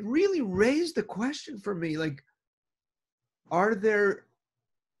it really raised the question for me, like, are there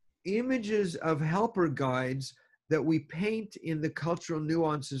images of helper guides that we paint in the cultural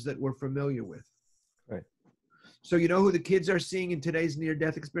nuances that we're familiar with? Right. So you know who the kids are seeing in today's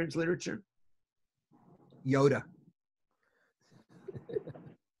near-death experience literature? Yoda.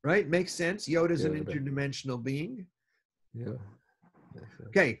 Right? Makes sense. Yoda's an interdimensional being. Yeah.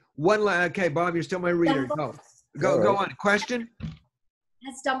 Okay. Okay, Bob, you're still my reader. Go. Go on. Question?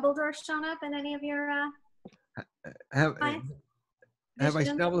 Has Dumbledore shown up in any of your Have I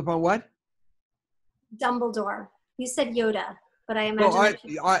stumbled upon what? Dumbledore. You said Yoda, but I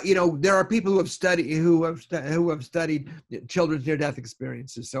imagine. Well, there are people who have studied children's near-death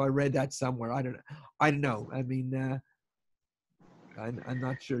experiences. So I read that somewhere. I don't know. I mean, I'm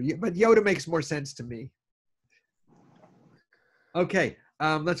not sure. But Yoda makes more sense to me. Okay.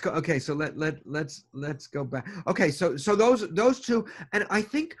 Let's go. Okay, so let's go back. Okay, so those two, and I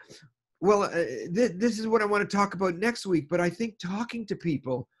think, well, this is what I want to talk about next week. But I think talking to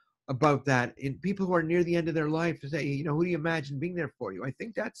people about that, in people who are near the end of their life, to say, who do you imagine being there for you? I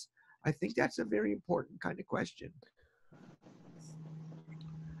think that's a very important kind of question.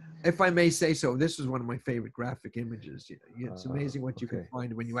 If I may say so, this is one of my favorite graphic images. It's amazing what you can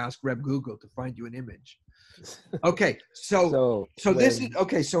find when you ask Reb Google to find you an image. Okay, so this is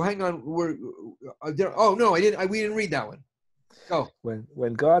okay. So hang on, we're there. Oh no, we didn't read that one. Go.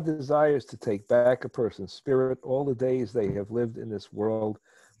 When God desires to take back a person's spirit, all the days they have lived in this world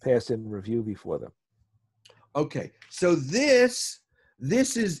pass in review before them. Okay, so this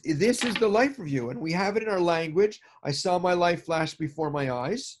is the life review, and we have it in our language. I saw my life flash before my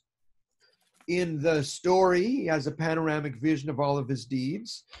eyes. In the story, he has a panoramic vision of all of his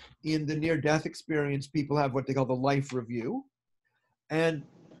deeds. In the near-death experience, people have what they call the life review. And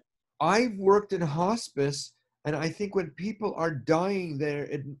I've worked in hospice, and I think when people are dying there,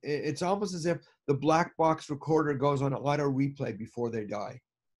 it's almost as if the black box recorder goes on auto replay before they die.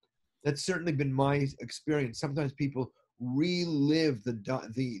 That's certainly been my experience. Sometimes people relive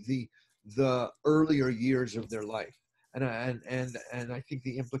the earlier years of their life. And I think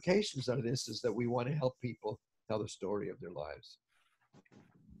the implications of this is that we want to help people tell the story of their lives.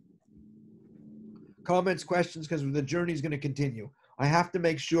 Comments, questions, because the journey is going to continue. I have to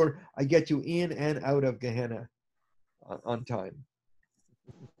make sure I get you in and out of Gehenna on time.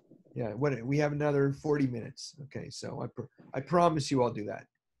 Yeah, we have another 40 minutes. Okay, so I promise you I'll do that.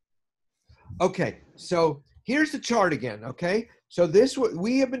 Okay, so here's the chart again, okay? So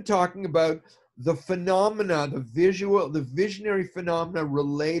we have been talking about the phenomena, the visionary phenomena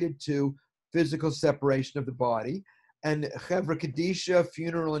related to physical separation of the body. And Chevra Kadisha,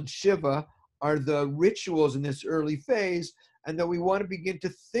 funeral, and Shiva are the rituals in this early phase, and that we want to begin to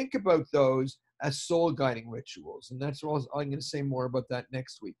think about those as soul-guiding rituals. And that's what I'm going to say more about that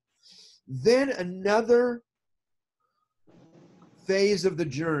next week. Then another phase of the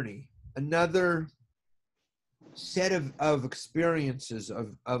journey, another set of experiences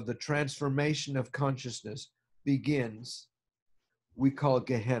of the transformation of consciousness begins, we call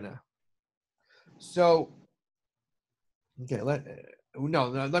Gehenna. So, okay, let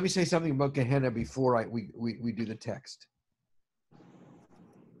me say something about Gehenna before we do the text.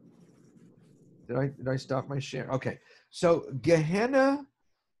 Did I stop my share? Okay, so Gehenna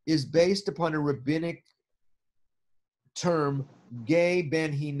is based upon a rabbinic term, Gei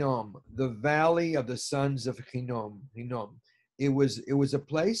Ben Hinnom, the valley of the sons of Hinnom. It was a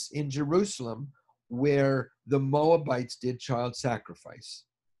place in Jerusalem where the Moabites did child sacrifice.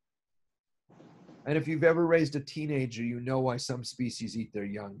 And if you've ever raised a teenager, you know why some species eat their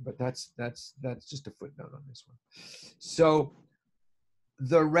young, but that's just a footnote on this one. So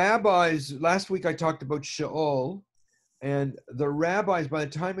the rabbis, last week I talked about Sheol, and the rabbis, by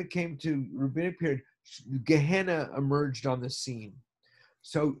the time it came to rabbinic period, Gehenna emerged on the scene.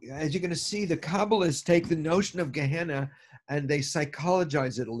 So as you're going to see, the Kabbalists take the notion of Gehenna and they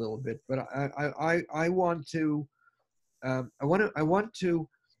psychologize it a little bit. But I want to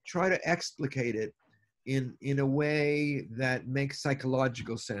try to explicate it in a way that makes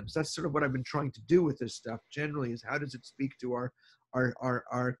psychological sense. That's sort of what I've been trying to do with this stuff generally, is how does it speak to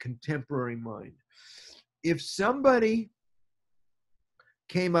our contemporary mind? If somebody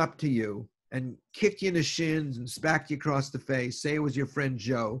came up to you and kicked you in the shins and smacked you across the face, say it was your friend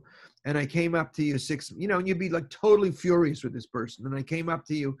Joe, and I came up to you and you'd be like totally furious with this person. And I came up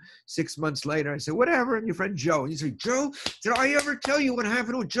to you 6 months later, I said, whatever, and your friend Joe. And you say, Joe, did I ever tell you what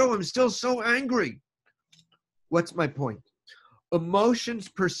happened with Joe? I'm still so angry. What's my point? Emotions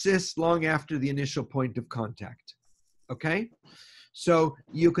persist long after the initial point of contact, okay? So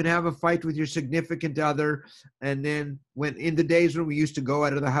you can have a fight with your significant other, and then when in the days when we used to go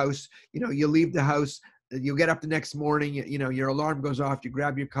out of the house, you leave the house, you get up the next morning, your alarm goes off, you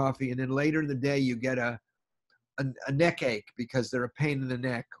grab your coffee, and then later in the day you get a neck ache because they're a pain in the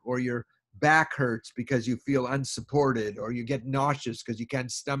neck, or your back hurts because you feel unsupported, or you get nauseous because you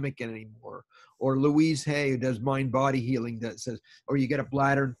can't stomach it anymore, or Louise Hay, who does mind-body healing, that says, or you get a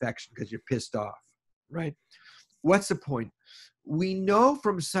bladder infection because you're pissed off, right? What's the point? we know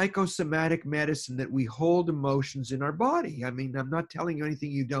from psychosomatic medicine that we hold emotions in our body. I mean, I'm not telling you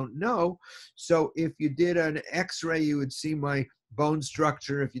anything you don't know. So if you did an X-ray, you would see my bone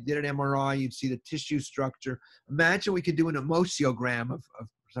structure. If you did an MRI, you'd see the tissue structure. Imagine we could do an emotiogram of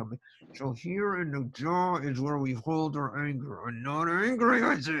something. So here in the jaw is where we hold our anger. I'm not angry,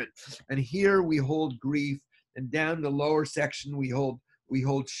 I said. And here we hold grief. And down the lower section, we hold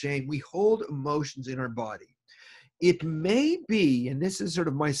shame. We hold emotions in our body. It may be, and this is sort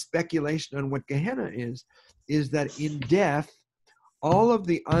of my speculation on what Gehenna is that in death, all of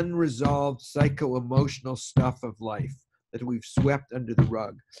the unresolved psycho-emotional stuff of life that we've swept under the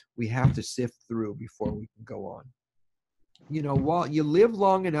rug, we have to sift through before we can go on. You know, while you live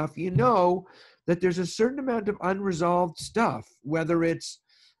long enough, you know that there's a certain amount of unresolved stuff, whether it's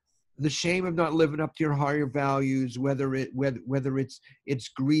the shame of not living up to your higher values, whether it's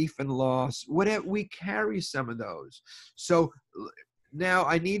grief and loss, whatever, we carry some of those. So now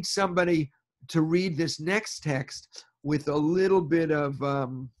I need somebody to read this next text with a little bit of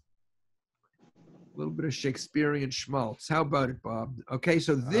Shakespearean schmaltz. How about it, Bob? Okay,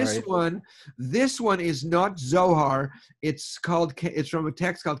 so this one is not Zohar. It's from a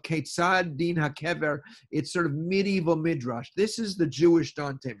text called Ketzad Din HaKever. It's sort of medieval midrash. This is the Jewish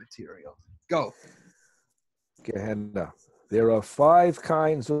Dante material. Go. Gehenna. There are 5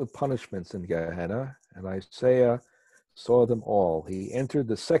 kinds of punishments in Gehenna, and Isaiah saw them all. He entered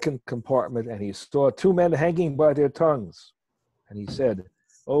the second compartment, and he saw 2 men hanging by their tongues. And he said,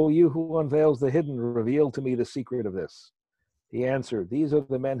 "O you who unveils the hidden, reveal to me the secret of this." He answered, "These are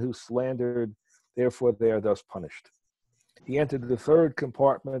the men who slandered, therefore they are thus punished." He entered the third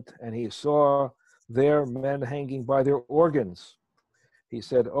compartment, and he saw there men hanging by their organs. He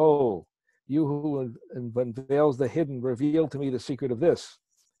said, "Oh, you who unveils the hidden, reveal to me the secret of this."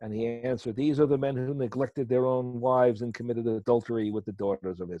 And he answered, "These are the men who neglected their own wives and committed adultery with the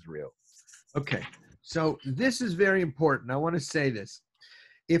daughters of Israel." Okay, so this is very important. I want to say this.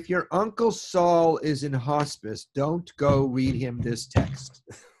 If your Uncle Saul is in hospice, don't go read him this text.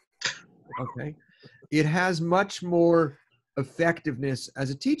 Okay? It has much more effectiveness as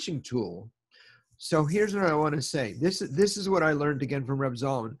a teaching tool. So here's what I want to say. This is what I learned again from Reb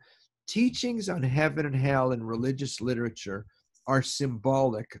Zalman. Teachings on heaven and hell in religious literature are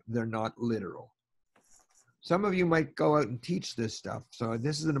symbolic. They're not literal. Some of you might go out and teach this stuff. So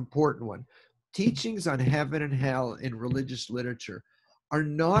this is an important one. Teachings on heaven and hell in religious literature are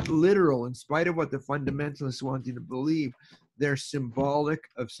not literal, in spite of what the fundamentalists want you to believe. They're symbolic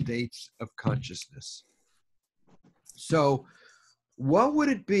of states of consciousness. So what would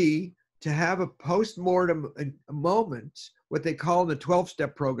it be to have a post-mortem moment, what they call in the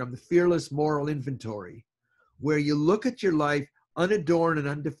 12-step program, the fearless moral inventory, where you look at your life unadorned and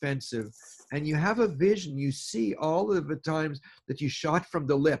undefensive, and you have a vision, you see all of the times that you shot from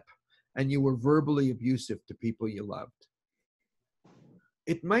the lip and you were verbally abusive to people you loved.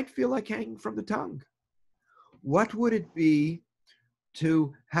 It might feel like hanging from the tongue. What would it be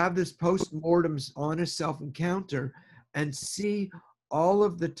to have this post-mortem honest self-encounter and see all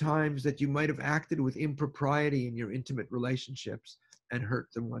of the times that you might have acted with impropriety in your intimate relationships and hurt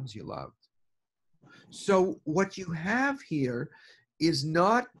the ones you loved? So what you have here is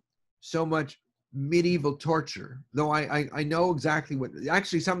not so much medieval torture, though I know exactly what,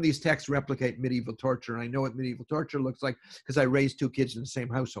 actually some of these texts replicate medieval torture, and I know what medieval torture looks like because I raised 2 kids in the same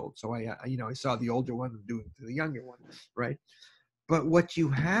household. So I saw the older one doing it to the younger one, right? But what you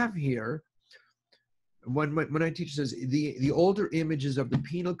have here, when my teacher says the older images of the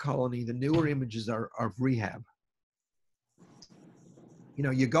penal colony, the newer images are of rehab. You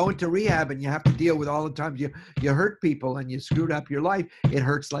know, you go into rehab and you have to deal with all the times you hurt people and you screwed up your life. It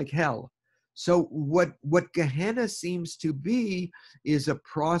hurts like hell. So what Gehenna seems to be is a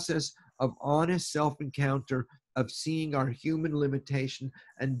process of honest self-encounter, of seeing our human limitation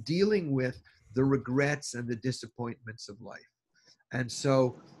and dealing with the regrets and the disappointments of life. And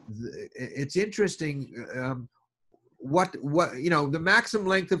so it's interesting what the maximum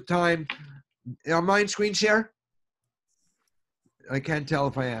length of time. Am I in screen share? I can't tell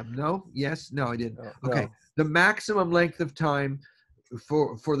if I am. No? Yes? No, I didn't. Okay. No. The maximum length of time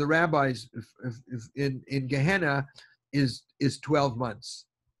for the rabbis in Gehenna is 12 months.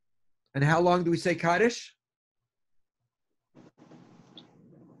 And how long do we say Kaddish?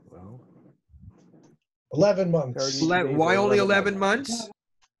 Well, 11 months. Why only 11 months?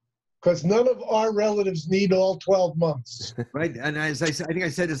 Because none of our relatives need all 12 months. Right. And as I think I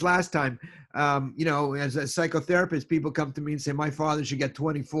said this last time, as a psychotherapist, people come to me and say, my father should get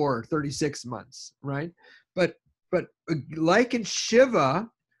 24 or 36 months. Right. But like in Shiva,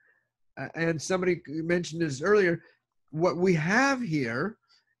 and somebody mentioned this earlier, what we have here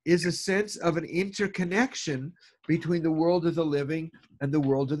is a sense of an interconnection between the world of the living and the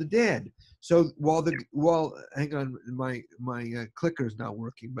world of the dead. So hang on, my clicker is not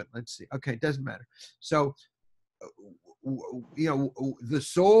working, but let's see. Okay, it doesn't matter. So, the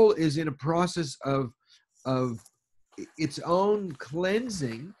soul is in a process of its own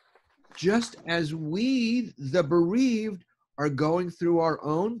cleansing, just as we, the bereaved, are going through our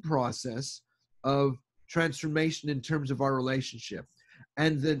own process of transformation in terms of our relationship.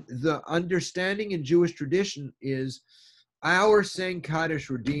 And the understanding in Jewish tradition is our saying Kaddish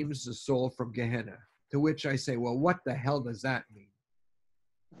redeems the soul from Gehenna. To which I say, well, what the hell does that mean?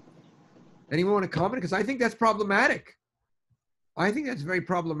 Anyone want to comment? Because I think that's problematic. I think that's very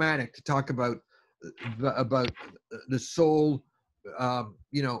problematic to talk about the soul. Our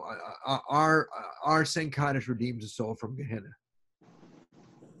saying Kaddish redeems the soul from Gehenna.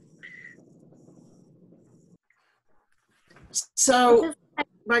 So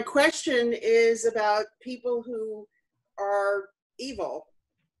my question is about people who are evil.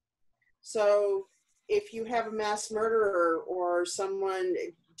 So if you have a mass murderer or someone,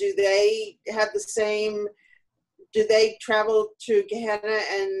 do they travel to Gehenna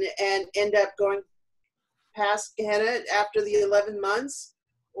and end up going past Gehenna after the 11 months?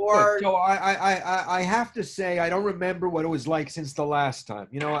 Or so I have to say, I don't remember what it was like since the last time.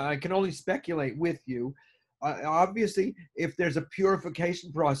 I can only speculate with you. Obviously, if there's a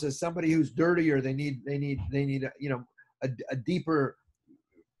purification process, somebody who's dirtier, they need a deeper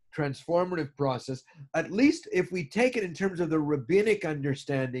transformative process. At least if we take it in terms of the rabbinic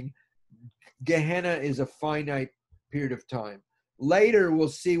understanding, Gehenna is a finite period of time. Later, we'll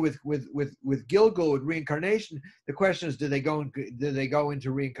see with Gilgul, with reincarnation, the question is: do they go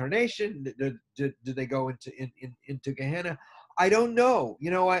into reincarnation? Do they go into Gehenna? I don't know.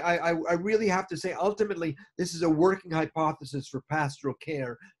 I really have to say, ultimately, this is a working hypothesis for pastoral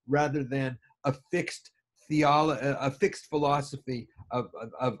care rather than a fixed philosophy of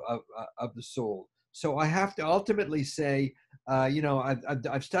the soul. So I have to ultimately say,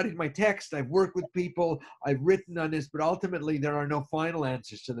 I've studied my text, I've worked with people, I've written on this, but ultimately there are no final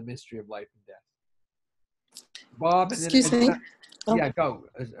answers to the mystery of life and death. Bob, excuse me. Yeah, go.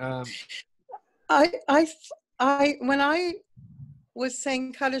 When I was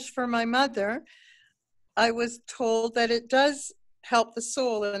saying Kaddish for my mother, I was told that it does help the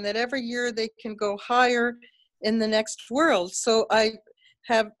soul and that every year they can go higher in the next world. So I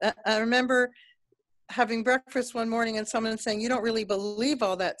remember having breakfast one morning and someone saying, "You don't really believe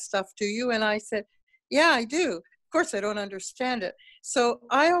all that stuff, do you?" And I said, "Yeah, I do. Of course, I don't understand it." So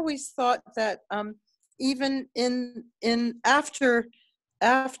I always thought that even in after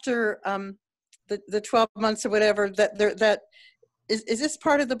the 12 months or whatever, that is this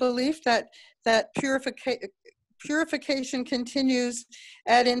part of the belief that purification continues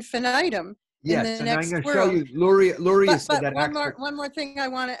ad infinitum? Yes, in the and next I'm going to world. show you. Luria said that. One more thing I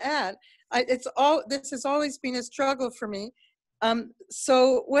want to add. This has always been a struggle for me.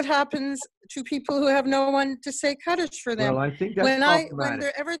 So what happens to people who have no one to say Kaddish for them? Well, I think that's problematic.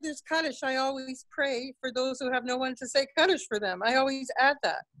 Whenever there's Kaddish, I always pray for those who have no one to say Kaddish for them. I always add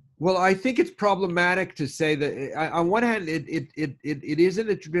that. Well, I think it's problematic to say that. On one hand, it is in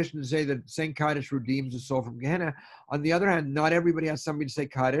the tradition to say that saying Kaddish redeems the soul from Gehenna. On the other hand, not everybody has somebody to say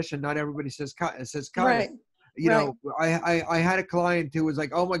Kaddish, and not everybody says Kaddish. Right. I had a client who was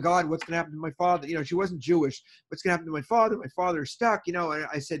like, "Oh my God, what's going to happen to my father?" She wasn't Jewish. What's going to happen to my father? My father's stuck. And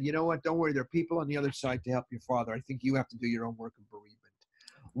I said, you know what? Don't worry. There are people on the other side to help your father. I think you have to do your own work of bereavement.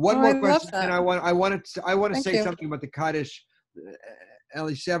 One more question, and I want to say something about the Kaddish.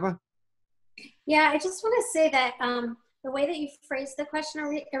 Elisheva? Yeah, I just want to say that the way that you phrased the question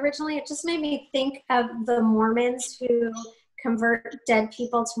originally, it just made me think of the Mormons who convert dead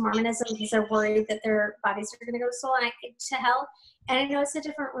people to Mormonism because they're worried that their bodies are going to go to hell. And I know it's a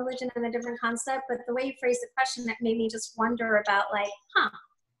different religion and a different concept, but the way you phrased the question, it made me just wonder about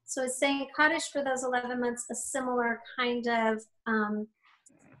so is saying Kaddish for those 11 months a similar kind of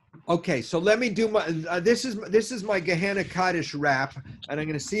Okay, so let me do my. This is my Gehenna Kaddish rap, and I'm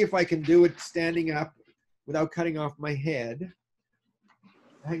going to see if I can do it standing up without cutting off my head.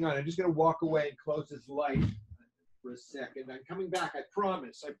 Hang on, I'm just going to walk away and close this light for a second. I'm coming back. I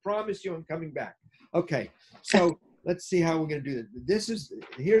promise. I promise you, I'm coming back. Okay, so let's see how we're going to do this.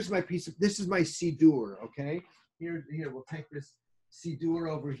 Here's my piece of. This is my Sidur. Okay, here. We'll take this Sidur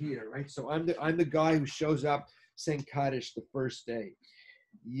over here, right? So I'm the guy who shows up saying Kaddish the first day.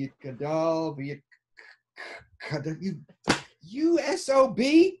 You SOB,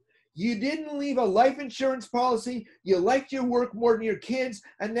 You didn't leave a life insurance policy. You liked your work more than your kids.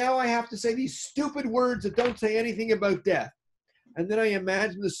 And now I have to say these stupid words that don't say anything about death. And then I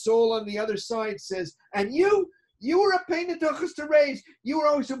imagine the soul on the other side says, and you were a pain in the tuchus to raise. You were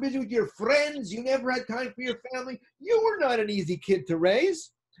always so busy with your friends. You never had time for your family. You were not an easy kid to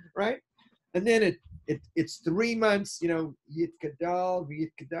raise, right? And then it's 3 months, Yit Kadal,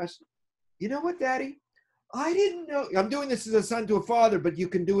 Yit Kadash. You know what, Daddy? I didn't know. I'm doing this as a son to a father, but you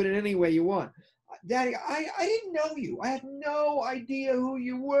can do it in any way you want. Daddy, I didn't know you. I had no idea who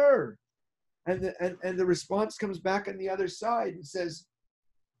you were. And the response comes back on the other side and says,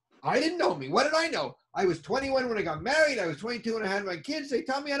 I didn't know me. What did I know? I was 21 when I got married. I was 22 when I had my kids. They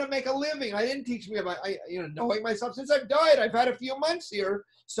taught me how to make a living. I didn't teach me about knowing myself since I've died. I've had a few months here.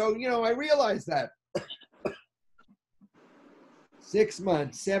 So, I realized that. 6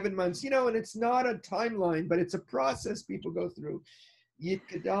 months, 7 months, and it's not a timeline, but it's a process people go through. Yit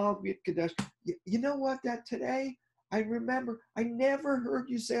Kadal, Yit Kadash. You know what, that today, I remember, I never heard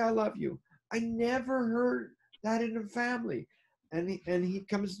you say I love you. I never heard that in a family. And he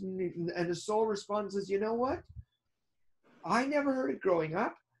comes and the soul responds and says, you know what? I never heard it growing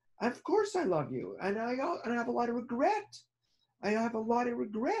up. Of course I love you. And I have a lot of regret. I have a lot of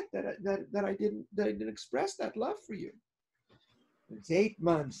regret that I didn't express that love for you. It's 8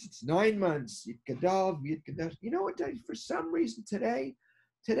 months, it's 9 months. You know what, for some reason today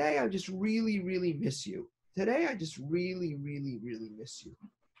I just really, really miss you. Today I just really, really, really miss you.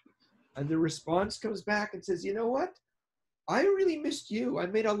 And the response comes back and says, you know what? I really missed you. I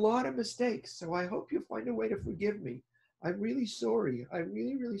made a lot of mistakes. So I hope you find a way to forgive me. I'm really sorry. I'm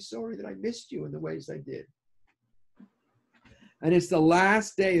really, really sorry that I missed you in the ways I did. And it's the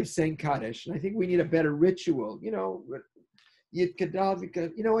last day of St. Kaddish. And I think we need a better ritual, Yit Kadal, because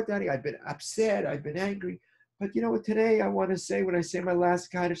you know what, Daddy, I've been upset, I've been angry, but you know what, today I want to say, when I say my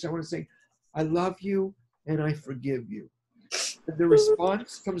last Kaddish, I want to say, I love you and I forgive you. And the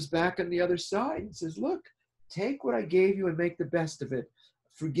response comes back on the other side and says, look, take what I gave you and make the best of it.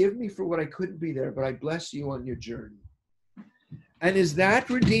 Forgive me for what I couldn't be there, but I bless you on your journey. And is that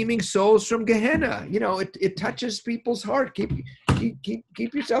redeeming souls from Gehenna? It touches people's heart.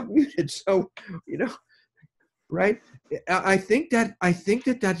 Keep yourself muted. So, right? I think that's,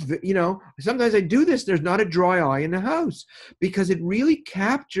 sometimes I do this, there's not a dry eye in the house, because it really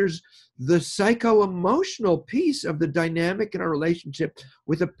captures the psycho-emotional piece of the dynamic in our relationship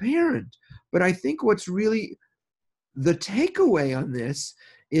with a parent. But I think what's really the takeaway on this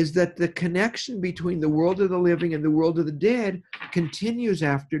is that the connection between the world of the living and the world of the dead continues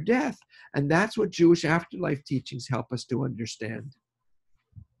after death. And that's what Jewish afterlife teachings help us to understand.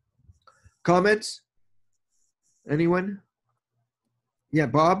 Comments? Anyone? Yeah,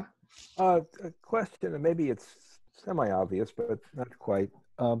 Bob? A question, and maybe it's semi-obvious, but not quite.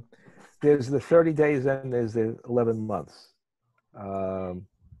 There's the 30 days and there's the 11 months.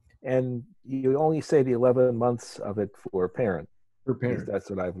 And you only say the 11 months of it for a parent. For parents. That's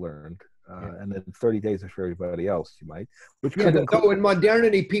what I've learned. And then 30 days is for everybody else, you might. Which could include, in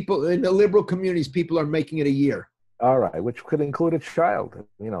modernity, people, in the liberal communities, people are making it a year. All right, which could include a child,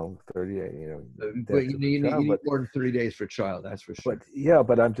 30 days, But you need more than 30 days for a child, that's for sure.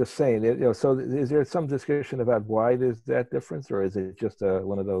 But I'm just saying, so is there some discussion about why there's that difference, or is it just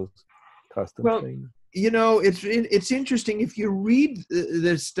one of those custom things? It's interesting. If you read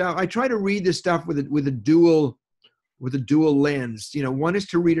this stuff, I try to read this stuff with a dual lens. One is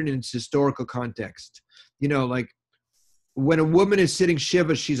to read it in its historical context. Like when a woman is sitting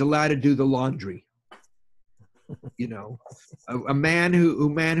Shiva, she's allowed to do the laundry. A man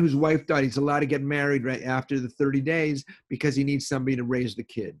whose wife died, he's allowed to get married right after the 30 days because he needs somebody to raise the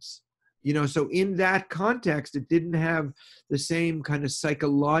kids. So in that context, it didn't have the same kind of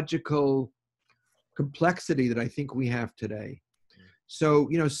psychological complexity that I think we have today. So,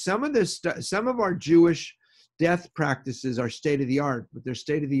 some of our Jewish death practices are state of the art, but they're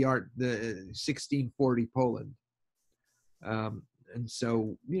state of the art, the 1640 Poland. And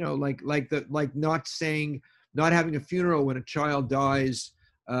so, not having a funeral when a child dies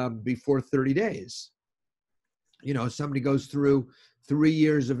before 30 days. Somebody goes through 3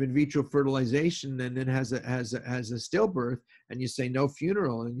 years of in vitro fertilization and then has a stillbirth, and you say no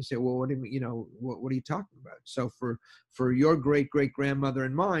funeral, and you say, well, what do you mean? What are you talking about? So for your great grandmother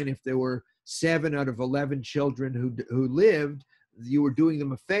and mine, if there were 7 out of 11 children who lived, you were doing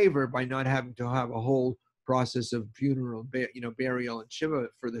them a favor by not having to have a whole process of funeral, burial and shiva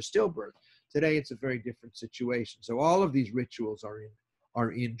for the stillbirth. Today, it's a very different situation. So all of these rituals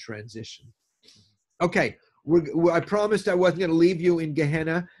are in transition. Okay, I promised I wasn't going to leave you in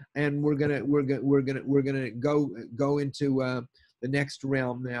Gehenna, and we're gonna go into the next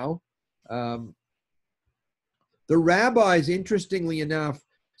realm now. The rabbis, interestingly enough,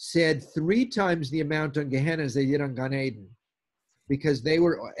 said 3 times the amount on Gehenna as they did on Gan Eden, because they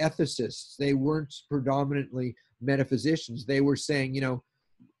were ethicists. They weren't predominantly metaphysicians. They were saying, you know,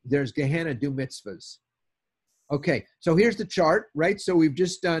 there's Gehenna, do mitzvahs. Okay, so here's the chart, right? So we've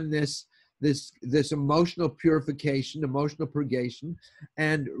just done this emotional purification, emotional purgation,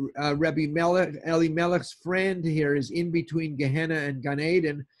 and Rabbi Elimelech's friend here is in between Gehenna and Gan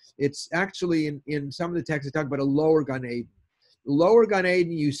Eden. It's actually in some of the texts they talk about a lower Gan Eden. Lower Gan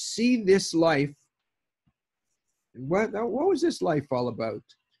Eden, you see this life. What was this life all about?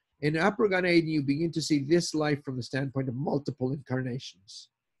 In Upper Gan Eden, you begin to see this life from the standpoint of multiple incarnations.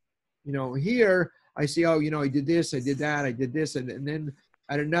 You know, here I see, oh, you know, I did this, I did that, I did this, and then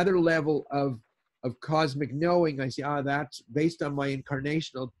at another level of cosmic knowing, I see, that's based on my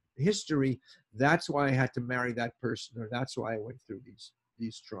incarnational history. That's why I had to marry that person, or that's why I went through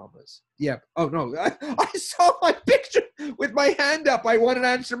these traumas. Yep. Oh no, I saw my picture with my hand up. I want to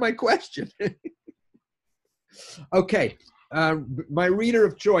answer my question. Okay. My reader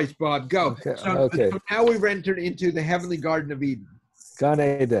of choice, Bob, go. Okay. So now we've entered into the heavenly Garden of Eden. Gan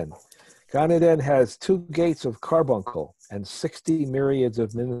Eden. Gan Eden has 2 gates of carbuncle, and 60 myriads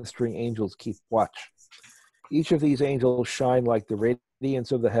of ministering angels keep watch. Each of these angels shine like the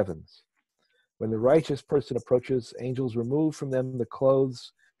radiance of the heavens. When the righteous person approaches, angels remove from them the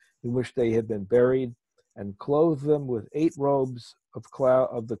clothes in which they had been buried, and clothe them with 8 robes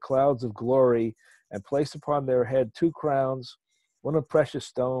of the clouds of glory, and place upon their head 2 crowns, one of precious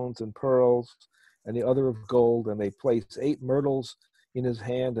stones and pearls, and the other of gold, and they place 8 myrtles in his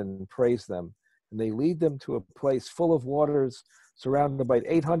hand and praise them. And they lead them to a place full of waters, surrounded by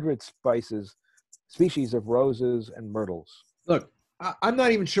 800 species of roses and myrtles. Look, I'm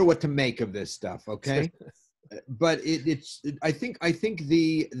not even sure what to make of this stuff, okay? But I think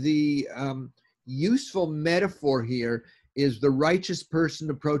the useful metaphor here is the righteous person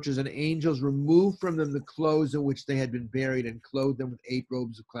approaches, and angels remove from them the clothes in which they had been buried and clothe them with 8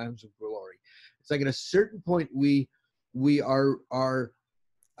 robes of clouds of glory. It's like at a certain point we are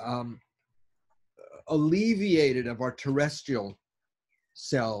alleviated of our terrestrial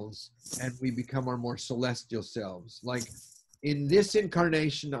selves, and we become our more celestial selves. Like in this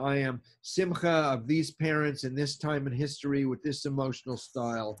incarnation, I am Simcha of these parents in this time in history with this emotional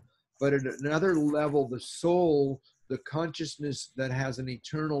style. But at another level, the soul, the consciousness that has an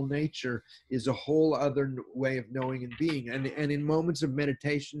eternal nature, is a whole other way of knowing and being. And in moments of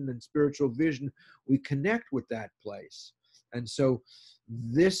meditation and spiritual vision, we connect with that place. And so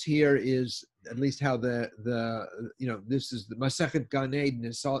this here is at least how this is the Masechet Gan Eden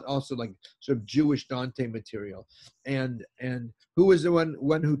is also like sort of Jewish Dante material. And who was the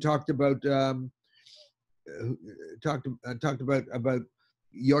one who talked about talked about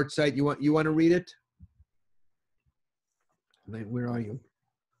Yortzeit? You want to read it? Where are you?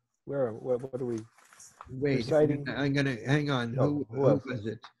 What are we? Wait, reciting? I'm gonna hang on. Who was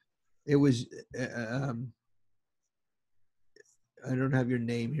it? It was. I don't have your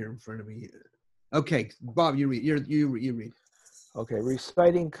name here in front of me. Okay, Bob, you read. You read. Okay,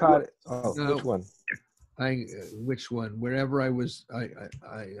 reciting which one? Which one? Wherever I was, I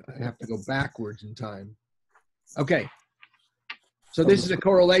have to go backwards in time. Okay. So this is a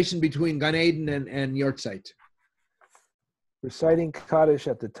correlation between Gan Eden and Yortzeit. Reciting Kaddish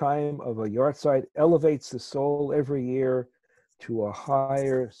at the time of a Yortzeit elevates the soul every year to a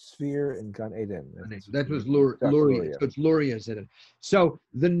higher sphere in Gan Eden. That was Luria. So it's Luria said it. So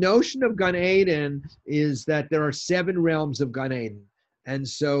the notion of Gan Eden is that there are 7 realms of Gan Eden. And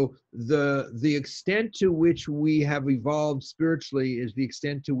so the extent to which we have evolved spiritually is the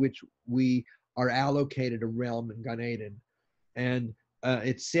extent to which we are allocated a realm in Gan Eden. And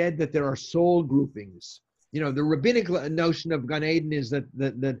it's said that there are soul groupings. You know, the rabbinic notion of Gan Eden is that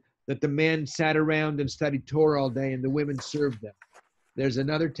the men sat around and studied Torah all day and the women served them. There's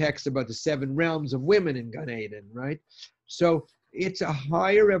another text about the 7 realms of women in Gan Eden, right? So it's a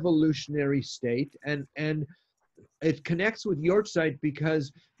higher evolutionary state, and it connects with Yortzeit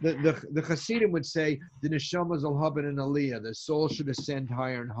because the Hasidim would say the neshama zal haben an aliyah, the soul should ascend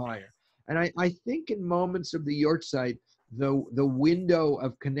higher and higher. And I think in moments of the Yortzeit, the window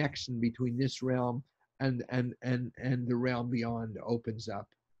of connection between this realm and the realm beyond opens up.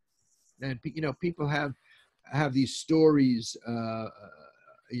 And you know, people have these stories. That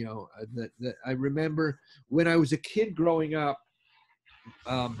I remember when I was a kid growing up.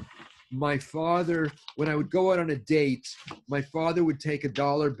 My father, when I would go out on a date, my father would take a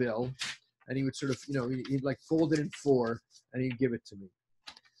 $1 bill, and he would sort of, he'd like fold it in 4, and he'd give it to me.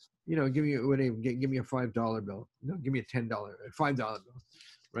 You know, give me whatever, give me a $5 bill. No, give me a $5 bill,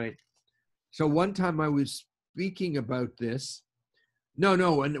 right? So one time I was speaking about this.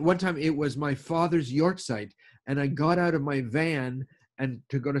 And one time it was my father's yahrzeit, and I got out of my van and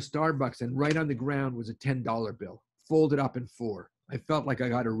to go to Starbucks, and right on the ground was a $10 bill, folded up in 4. I felt like I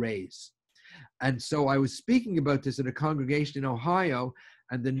got a raise. And so I was speaking about this at a congregation in Ohio,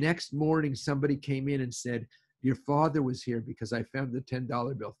 and the next morning somebody came in and said, your father was here because I found the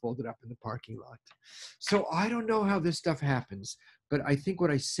 $10 bill folded up in the parking lot. So I don't know how this stuff happens, but I think what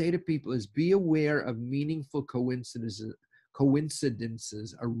I say to people is be aware of meaningful coincidences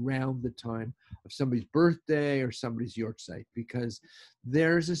around the time of somebody's birthday or somebody's yahrzeit, because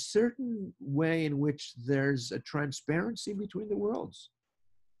there's a certain way in which there's a transparency between the worlds.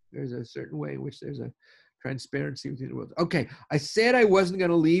 There's a certain way in which there's a transparency between the worlds. Okay, I said I wasn't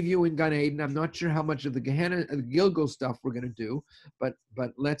going to leave you in Gan Eden. I'm not sure how much of the Gehenna, the Gilgal stuff we're going to do, but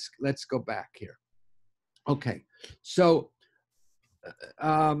let's go back here. Okay, so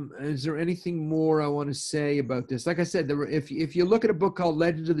is there anything more I want to say about this? Like I said, if you look at a book called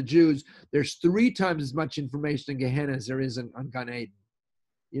Legends of the Jews, there's 3 times as much information in Gehenna as there is on Gan Eden.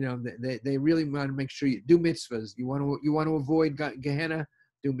 You know, they really want to make sure you do mitzvahs. You want to avoid Gehenna,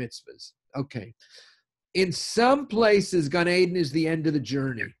 do mitzvahs. Okay. In some places, Gan Eden is the end of the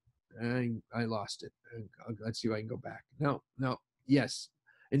journey. I lost it. Let's see if I can go back. No. Yes.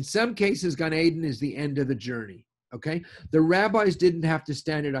 In some cases, Gan Eden is the end of the journey. Okay? The rabbis didn't have to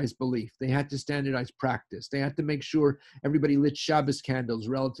standardize belief. They had to standardize practice. They had to make sure everybody lit Shabbos candles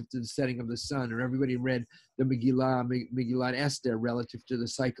relative to the setting of the sun, or everybody read the Megillat Esther relative to the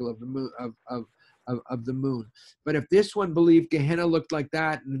cycle of the moon, of the moon. But if this one believed Gehenna looked like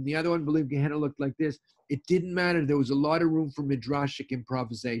that, and the other one believed Gehenna looked like this, it didn't matter. There was a lot of room for midrashic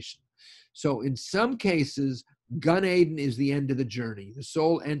improvisation. So in some cases, Gan Eden is the end of the journey. The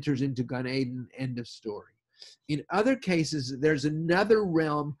soul enters into Gan Eden, end of story. In other cases, there's another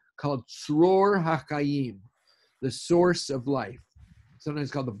realm called Tzror HaChaim, the source of life.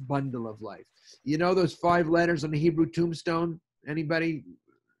 Sometimes called the bundle of life. You know those 5 letters on the Hebrew tombstone? Anybody?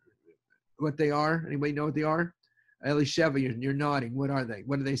 What they are? Anybody know what they are? Elisheva, you're nodding. What are they?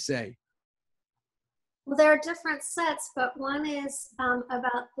 What do they say? Well, there are different sets, but one is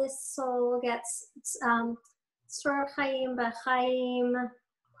about this soul gets Tzror Chaim B'Chaim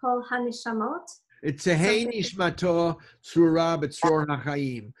Kol HaNishamot. It's Tehei Nishmato Tzrura B'Tzror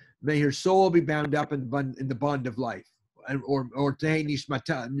HaChaim. May her soul be bound up in the bond of life, or Tehei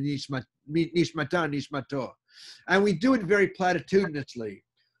Nishmato. And we do it very platitudinously.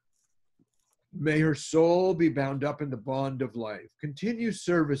 May her soul be bound up in the bond of life. Continue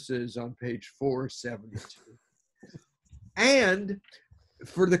services on page 472. And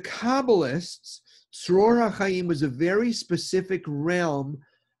for the Kabbalists, Tzror HaChaim was a very specific realm.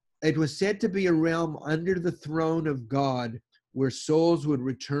 It was said to be a realm under the throne of God where souls would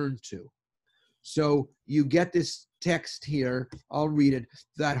return to. So you get this text here, I'll read it,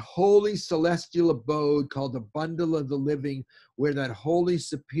 that holy celestial abode called the bundle of the living, where that holy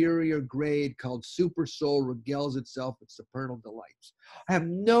superior grade called super soul regales itself with supernal delights. I have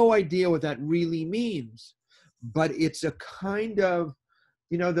no idea what that really means, but it's a kind of,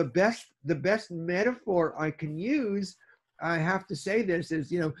 you know, the best metaphor I can use, I have to say this,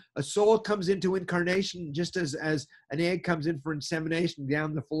 is, you know, a soul comes into incarnation just as an egg comes in for insemination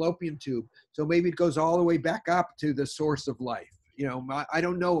down the fallopian tube. So maybe it goes all the way back up to the source of life. You know, I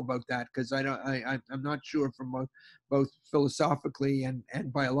don't know about that, because I'm not sure from both philosophically and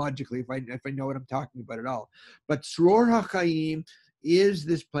biologically if I know what I'm talking about at all. But Tzror HaChaim is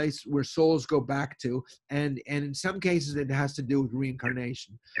this place where souls go back to, and in some cases it has to do with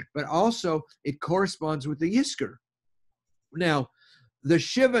reincarnation, but also it corresponds with the Yizkor. Now, the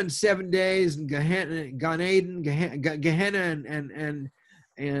Shiva in 7 days, and Gehenna, Gan Eden, Gehenna,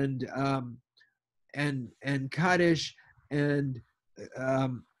 and Kaddish, and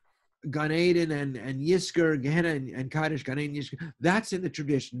Gan Eden, and Yizkor, Gehenna, and Kaddish, Gan Eden, Yizkor. That's in the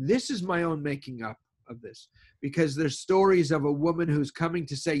tradition. This is my own making up of this, because there's stories of a woman who's coming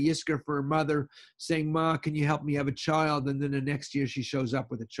to say Yizkor for her mother, saying, "Ma, can you help me have a child?" And then the next year she shows up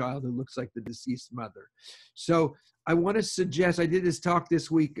with a child who looks like the deceased mother. So I want to suggest, I did this talk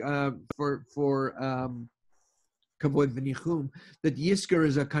this week for Kavod V'Nichum, that Yizkor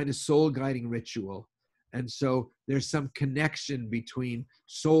is a kind of soul guiding ritual. And so there's some connection between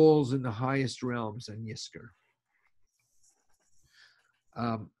souls in the highest realms and Yizkor.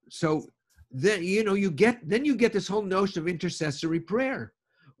 So then, you know, you get this whole notion of intercessory prayer.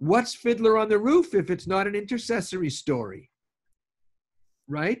 What's Fiddler on the Roof if it's not an intercessory story?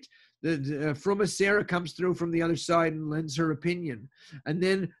 Right? Fruma Sarah comes through from the other side and lends her opinion. And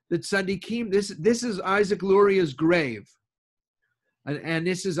then the tzaddikim, this is Isaac Luria's grave. And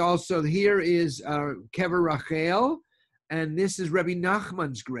this is also, here is Kever Rachel, and this is Rebbe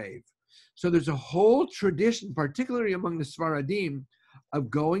Nachman's grave. So there's a whole tradition, particularly among the Sfaradim, of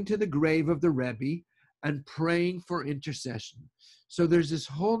going to the grave of the Rebbe and praying for intercession. So there's this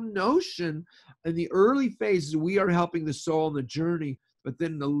whole notion in the early phases, we are helping the soul on the journey, but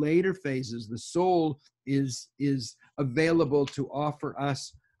then in the later phases, the soul is available to offer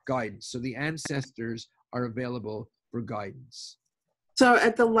us guidance. So the ancestors are available for guidance. So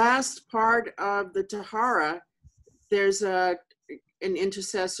at the last part of the Tahara, there's an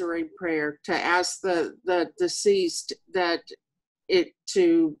intercessory prayer to ask the deceased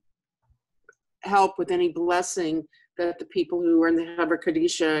to help with any blessing that the people who are in the Heber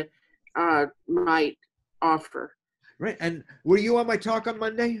Kadisha might offer. Right. And were you on my talk on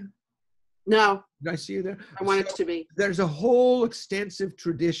Monday? No. Did I see you there? I want it to be. There's a whole extensive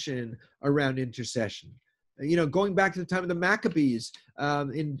tradition around intercession. You know, going back to the time of the Maccabees,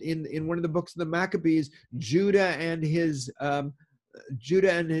 in one of the books of the Maccabees, Judah and his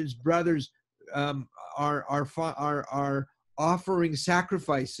brothers are offering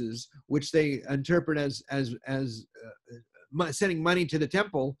sacrifices, which they interpret as sending money to the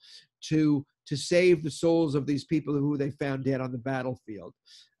temple to save the souls of these people who they found dead on the battlefield.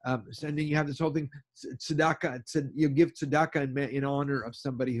 And then you have this whole thing, tzedakah, you give tzedakah in honor of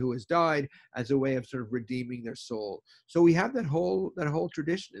somebody who has died as a way of sort of redeeming their soul. So we have that whole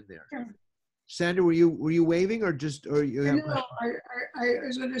tradition in there. Yeah. Sandra, were you waving or just, or you have? No, I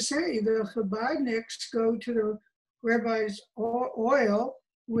was going to say the Chabadniks go to the rabbi's oil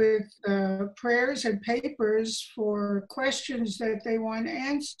with prayers and papers for questions that they want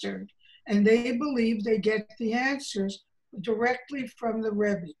answered. And they believe they get the answers directly from the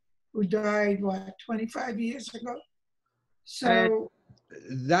Rebbe, who died, 25 years ago? So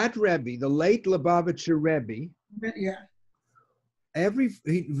and that Rebbe, the late Lubavitcher Rebbe, yeah,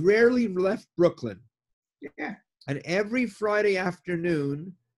 he rarely left Brooklyn. Yeah. And every Friday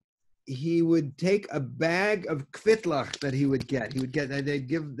afternoon, he would take a bag of kvitlach that he would get.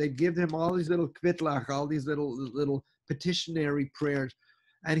 They'd give him all these little kvitlach, all these little petitionary prayers,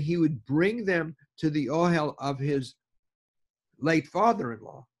 and he would bring them to the ohel of his late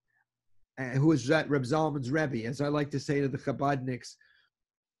father-in-law, who was Reb Zalman's Rebbe. As I like to say to the Chabadniks,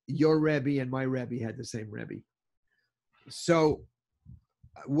 your Rebbe and my Rebbe had the same Rebbe. So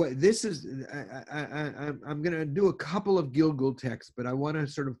what this is, I'm going to do a couple of Gilgul texts, but I want to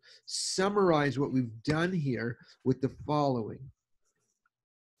sort of summarize what we've done here with the following.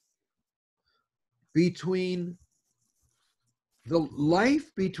 Between the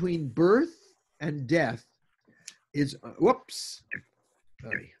life between birth and death is,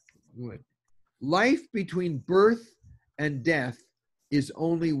 life between birth and death is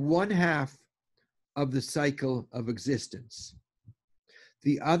only 1/2 of the cycle of existence.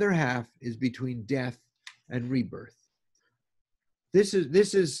 The other half is between death and rebirth. This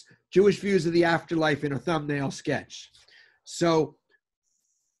is Jewish views of the afterlife in a thumbnail sketch. So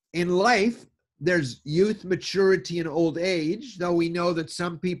in life, there's youth, maturity, and old age, though we know that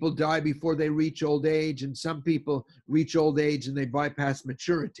some people die before they reach old age, and some people reach old age and they bypass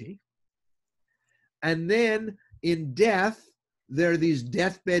maturity. And then in death, there are these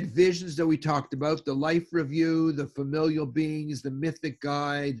deathbed visions that we talked about, the life review, the familial beings, the mythic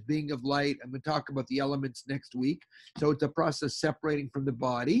guides, being of light. I'm going to talk about the elements next week. So it's a process separating from the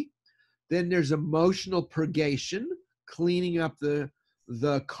body. Then there's emotional purgation, cleaning up the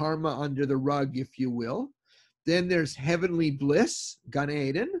karma under the rug, if you will. Then there's heavenly bliss, Gan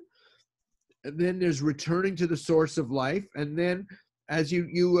Eden. And then there's returning to the source of life. And then, as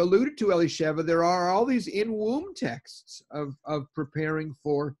you alluded to, Elisheva, there are all these in-womb texts of preparing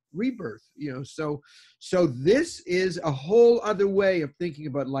for rebirth. You know, so this is a whole other way of thinking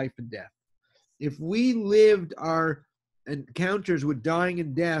about life and death. If we lived our encounters with dying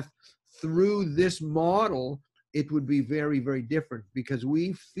and death through this model, it would be very, very different, because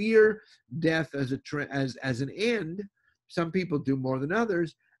we fear death as an end. Some people do more than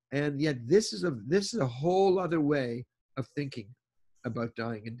others, and yet this is a whole other way of thinking about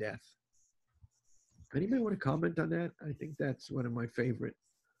dying and death. Anybody want to comment on that? I think that's one of my favorite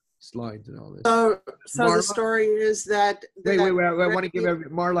slides in all this. So Marla? The story is that. Wait. I want to give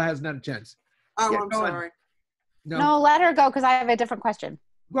Marla has not a chance. Oh, yeah, I'm sorry. No, let her go, because I have a different question.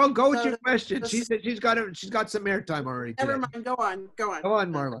 Well, go with your question. She's got some airtime already today. Never mind. Go on. Go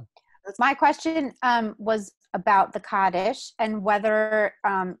on, Marla. My question was about the Kaddish, and whether,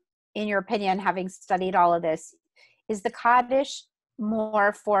 in your opinion, having studied all of this, is the Kaddish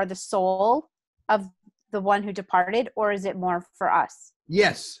more for the soul of the one who departed, or is it more for us?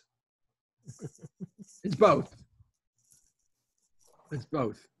 Yes. It's both. It's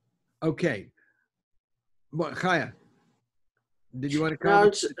both. Okay. Well, Chaya, did you want to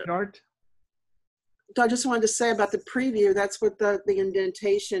comment on the chart? I just wanted to say about the preview, that's what the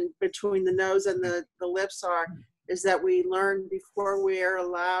indentation between the nose and the lips are, is that we learn before we're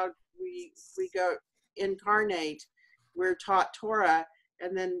allowed, we go incarnate, we're taught Torah,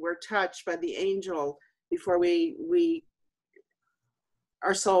 and then we're touched by the angel before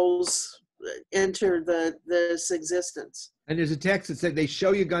our souls enter this existence. And there's a text that said they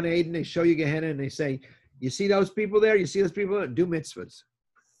show you Gan Eden, they show you Gehenna, and they say, you see those people there? You see those people there? Do mitzvahs.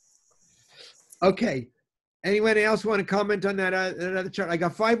 Okay. Anyone else want to comment on that another chart? I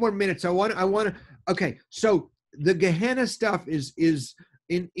got 5 more minutes. I want to. Okay. So the Gehenna stuff is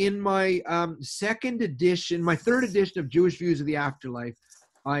in my second edition, my third edition of Jewish Views of the Afterlife.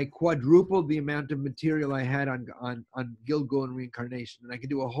 I quadrupled the amount of material I had on Gilgul and reincarnation, and I could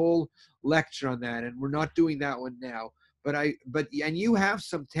do a whole lecture on that. And we're not doing that one now. And you have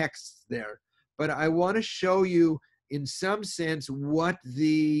some texts there, but I want to show you in some sense what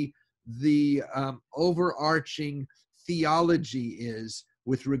the overarching theology is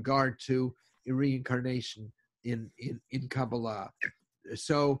with regard to reincarnation in Kabbalah.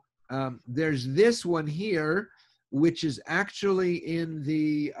 So there's this one here, which is actually in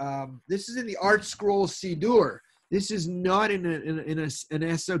the this is in the Art Scroll Sidur. This is not in an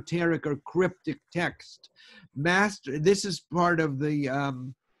esoteric or cryptic text. This is part of the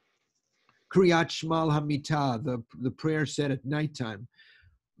Kriyat Shema HaMitah, the prayer said at nighttime.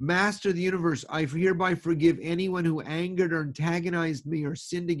 Master of the universe, I hereby forgive anyone who angered or antagonized me or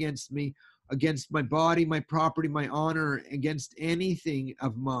sinned against me, against my body, my property, my honor, against anything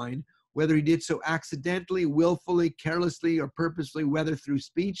of mine, whether he did so accidentally, willfully, carelessly, or purposely, whether through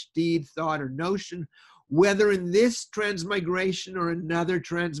speech, deed, thought, or notion, whether in this transmigration or another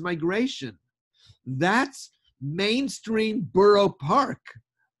transmigration. That's mainstream Borough Park,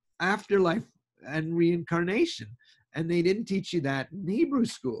 afterlife and reincarnation. And they didn't teach you that in Hebrew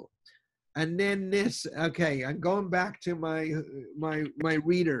school. And then this, okay, I'm going back to my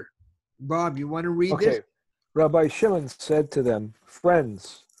reader. Bob, you want to read this? Rabbi Shimon said to them,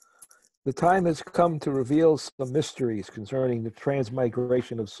 friends, the time has come to reveal some mysteries concerning the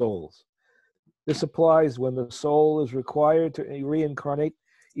transmigration of souls. This applies when the soul is required to reincarnate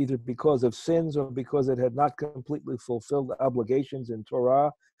either because of sins or because it had not completely fulfilled obligations in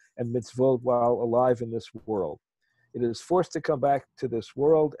Torah and mitzvot while alive in this world. It is forced to come back to this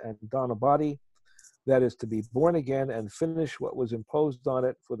world and don a body, that is to be born again and finish what was imposed on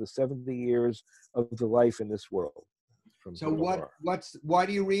it for the 70 years of the life in this world. So why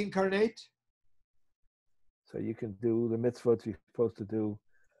do you reincarnate? So you can do the mitzvot you're supposed to do.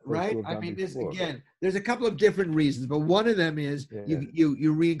 Right? I mean, this again, there's a couple of different reasons, but one of them is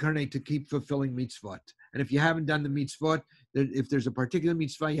you reincarnate to keep fulfilling mitzvot. And if you haven't done the mitzvot, if there's a particular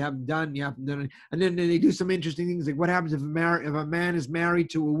mitzvah you haven't done it. And then they do some interesting things, like what happens if a man is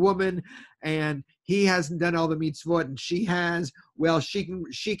married to a woman and he hasn't done all the mitzvot and she has, well, she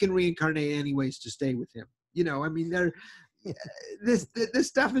can reincarnate anyways to stay with him. You know, I mean, this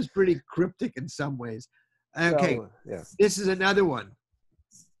stuff is pretty cryptic in some ways. Okay, This is another one.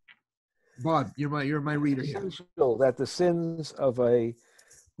 Bob, you're my reader here. It's essential that the sins of a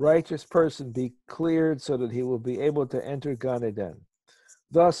righteous person be cleared so that he will be able to enter Gan Eden.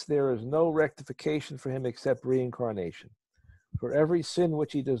 Thus, there is no rectification for him except reincarnation. For every sin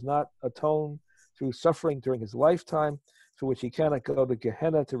which he does not atone through suffering during his lifetime, for which he cannot go to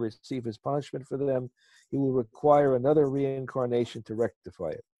Gehenna to receive his punishment for them, he will require another reincarnation to rectify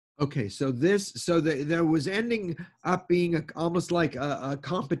it. Okay, so there was ending up being almost like a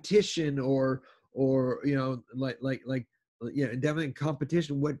competition, or definitely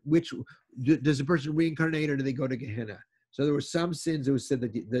competition. Which does a person reincarnate, or do they go to Gehenna? So there were some sins that was said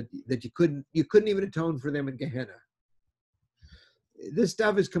that you couldn't even atone for them in Gehenna. This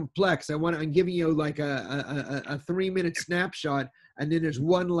stuff is complex. I'm giving you like a 3-minute snapshot, and then there's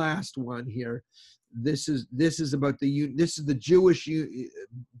one last one here. This is about the Jewish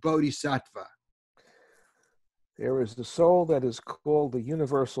bodhisattva. There is the soul that is called the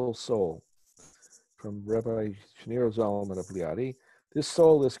universal soul, from Rabbi Shneur Zalman of Liadi. This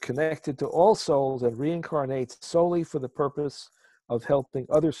soul is connected to all souls and reincarnates solely for the purpose of helping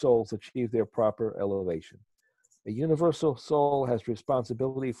other souls achieve their proper elevation. A universal soul has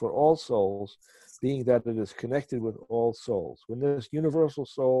responsibility for all souls, being that it is connected with all souls. When this universal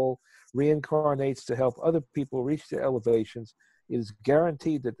soul reincarnates to help other people reach their elevations, it is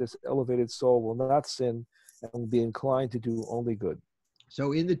guaranteed that this elevated soul will not sin and will be inclined to do only good.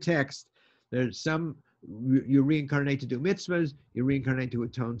 So in the text, there's some, you reincarnate to do mitzvahs, you reincarnate to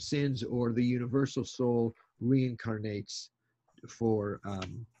atone sins, or the universal soul reincarnates for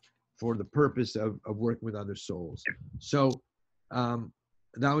the purpose of working with other souls. So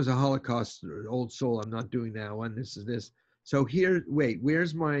that was a Holocaust old soul. I'm not doing that one. This is this. So here, wait,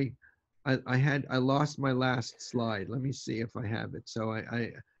 where's my, I lost my last slide. Let me see if I have it. So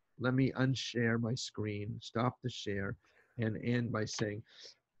let me unshare my screen, stop the share, and end by saying,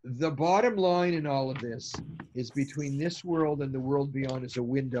 the bottom line in all of this is between this world and the world beyond is a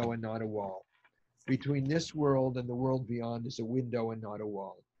window and not a wall. Between this world and the world beyond is a window and not a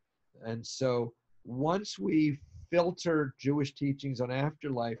wall. And so once we filter Jewish teachings on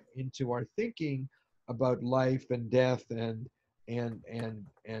afterlife into our thinking about life and death and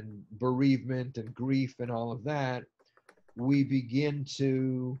bereavement and grief and all of that, we begin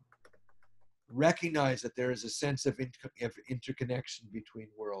to recognize that there is a sense of interconnection between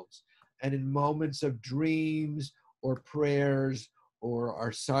worlds. And in moments of dreams or prayers or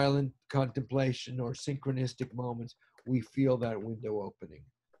our silent contemplation or synchronistic moments, we feel that window opening.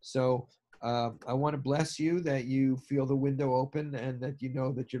 So I want to bless you that you feel the window open and that you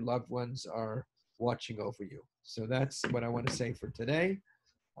know that your loved ones are watching over you. So that's what I want to say for today.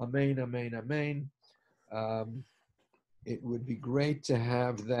 Amen, amen, amen. It would be great to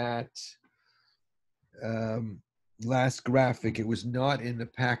have that last graphic. It was not in the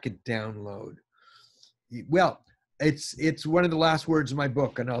packet download. Well, it's one of the last words in my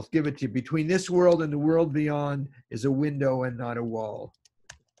book, and I'll give it to you. Between this world and the world beyond is a window and not a wall.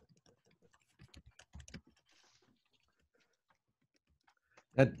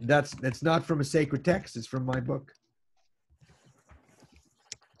 That's not from a sacred text. It's from my book.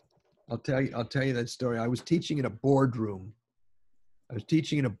 I'll tell you that story. I was teaching in a boardroom. I was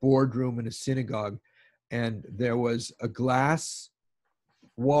teaching in a boardroom in a synagogue, and there was a glass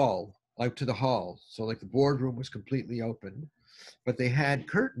wall out to the hall. So like the boardroom was completely open, but they had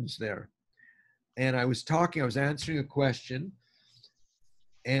curtains there. And I was answering a question,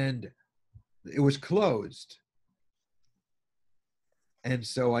 and it was closed. And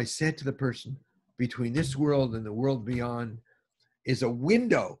so I said to the person, between this world and the world beyond is a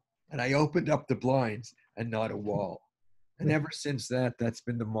window. And I opened up the blinds and not a wall. And ever since that, that's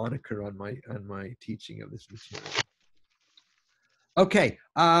been the moniker on my teaching of this material. Okay,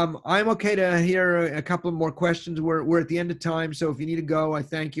 I'm okay to hear a couple of more questions. We're at the end of time, so if you need to go, I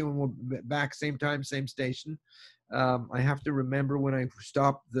thank you, and we'll be back same time, same station. I have to remember when I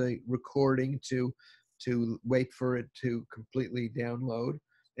stop the recording to wait for it to completely download.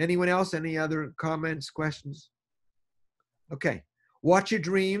 Anyone else? Any other comments, questions? Okay, watch your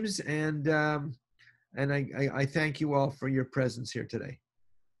dreams, and I thank you all for your presence here today.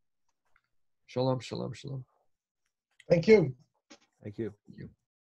 Shalom, shalom, shalom. Thank you. Thank you. Thank you.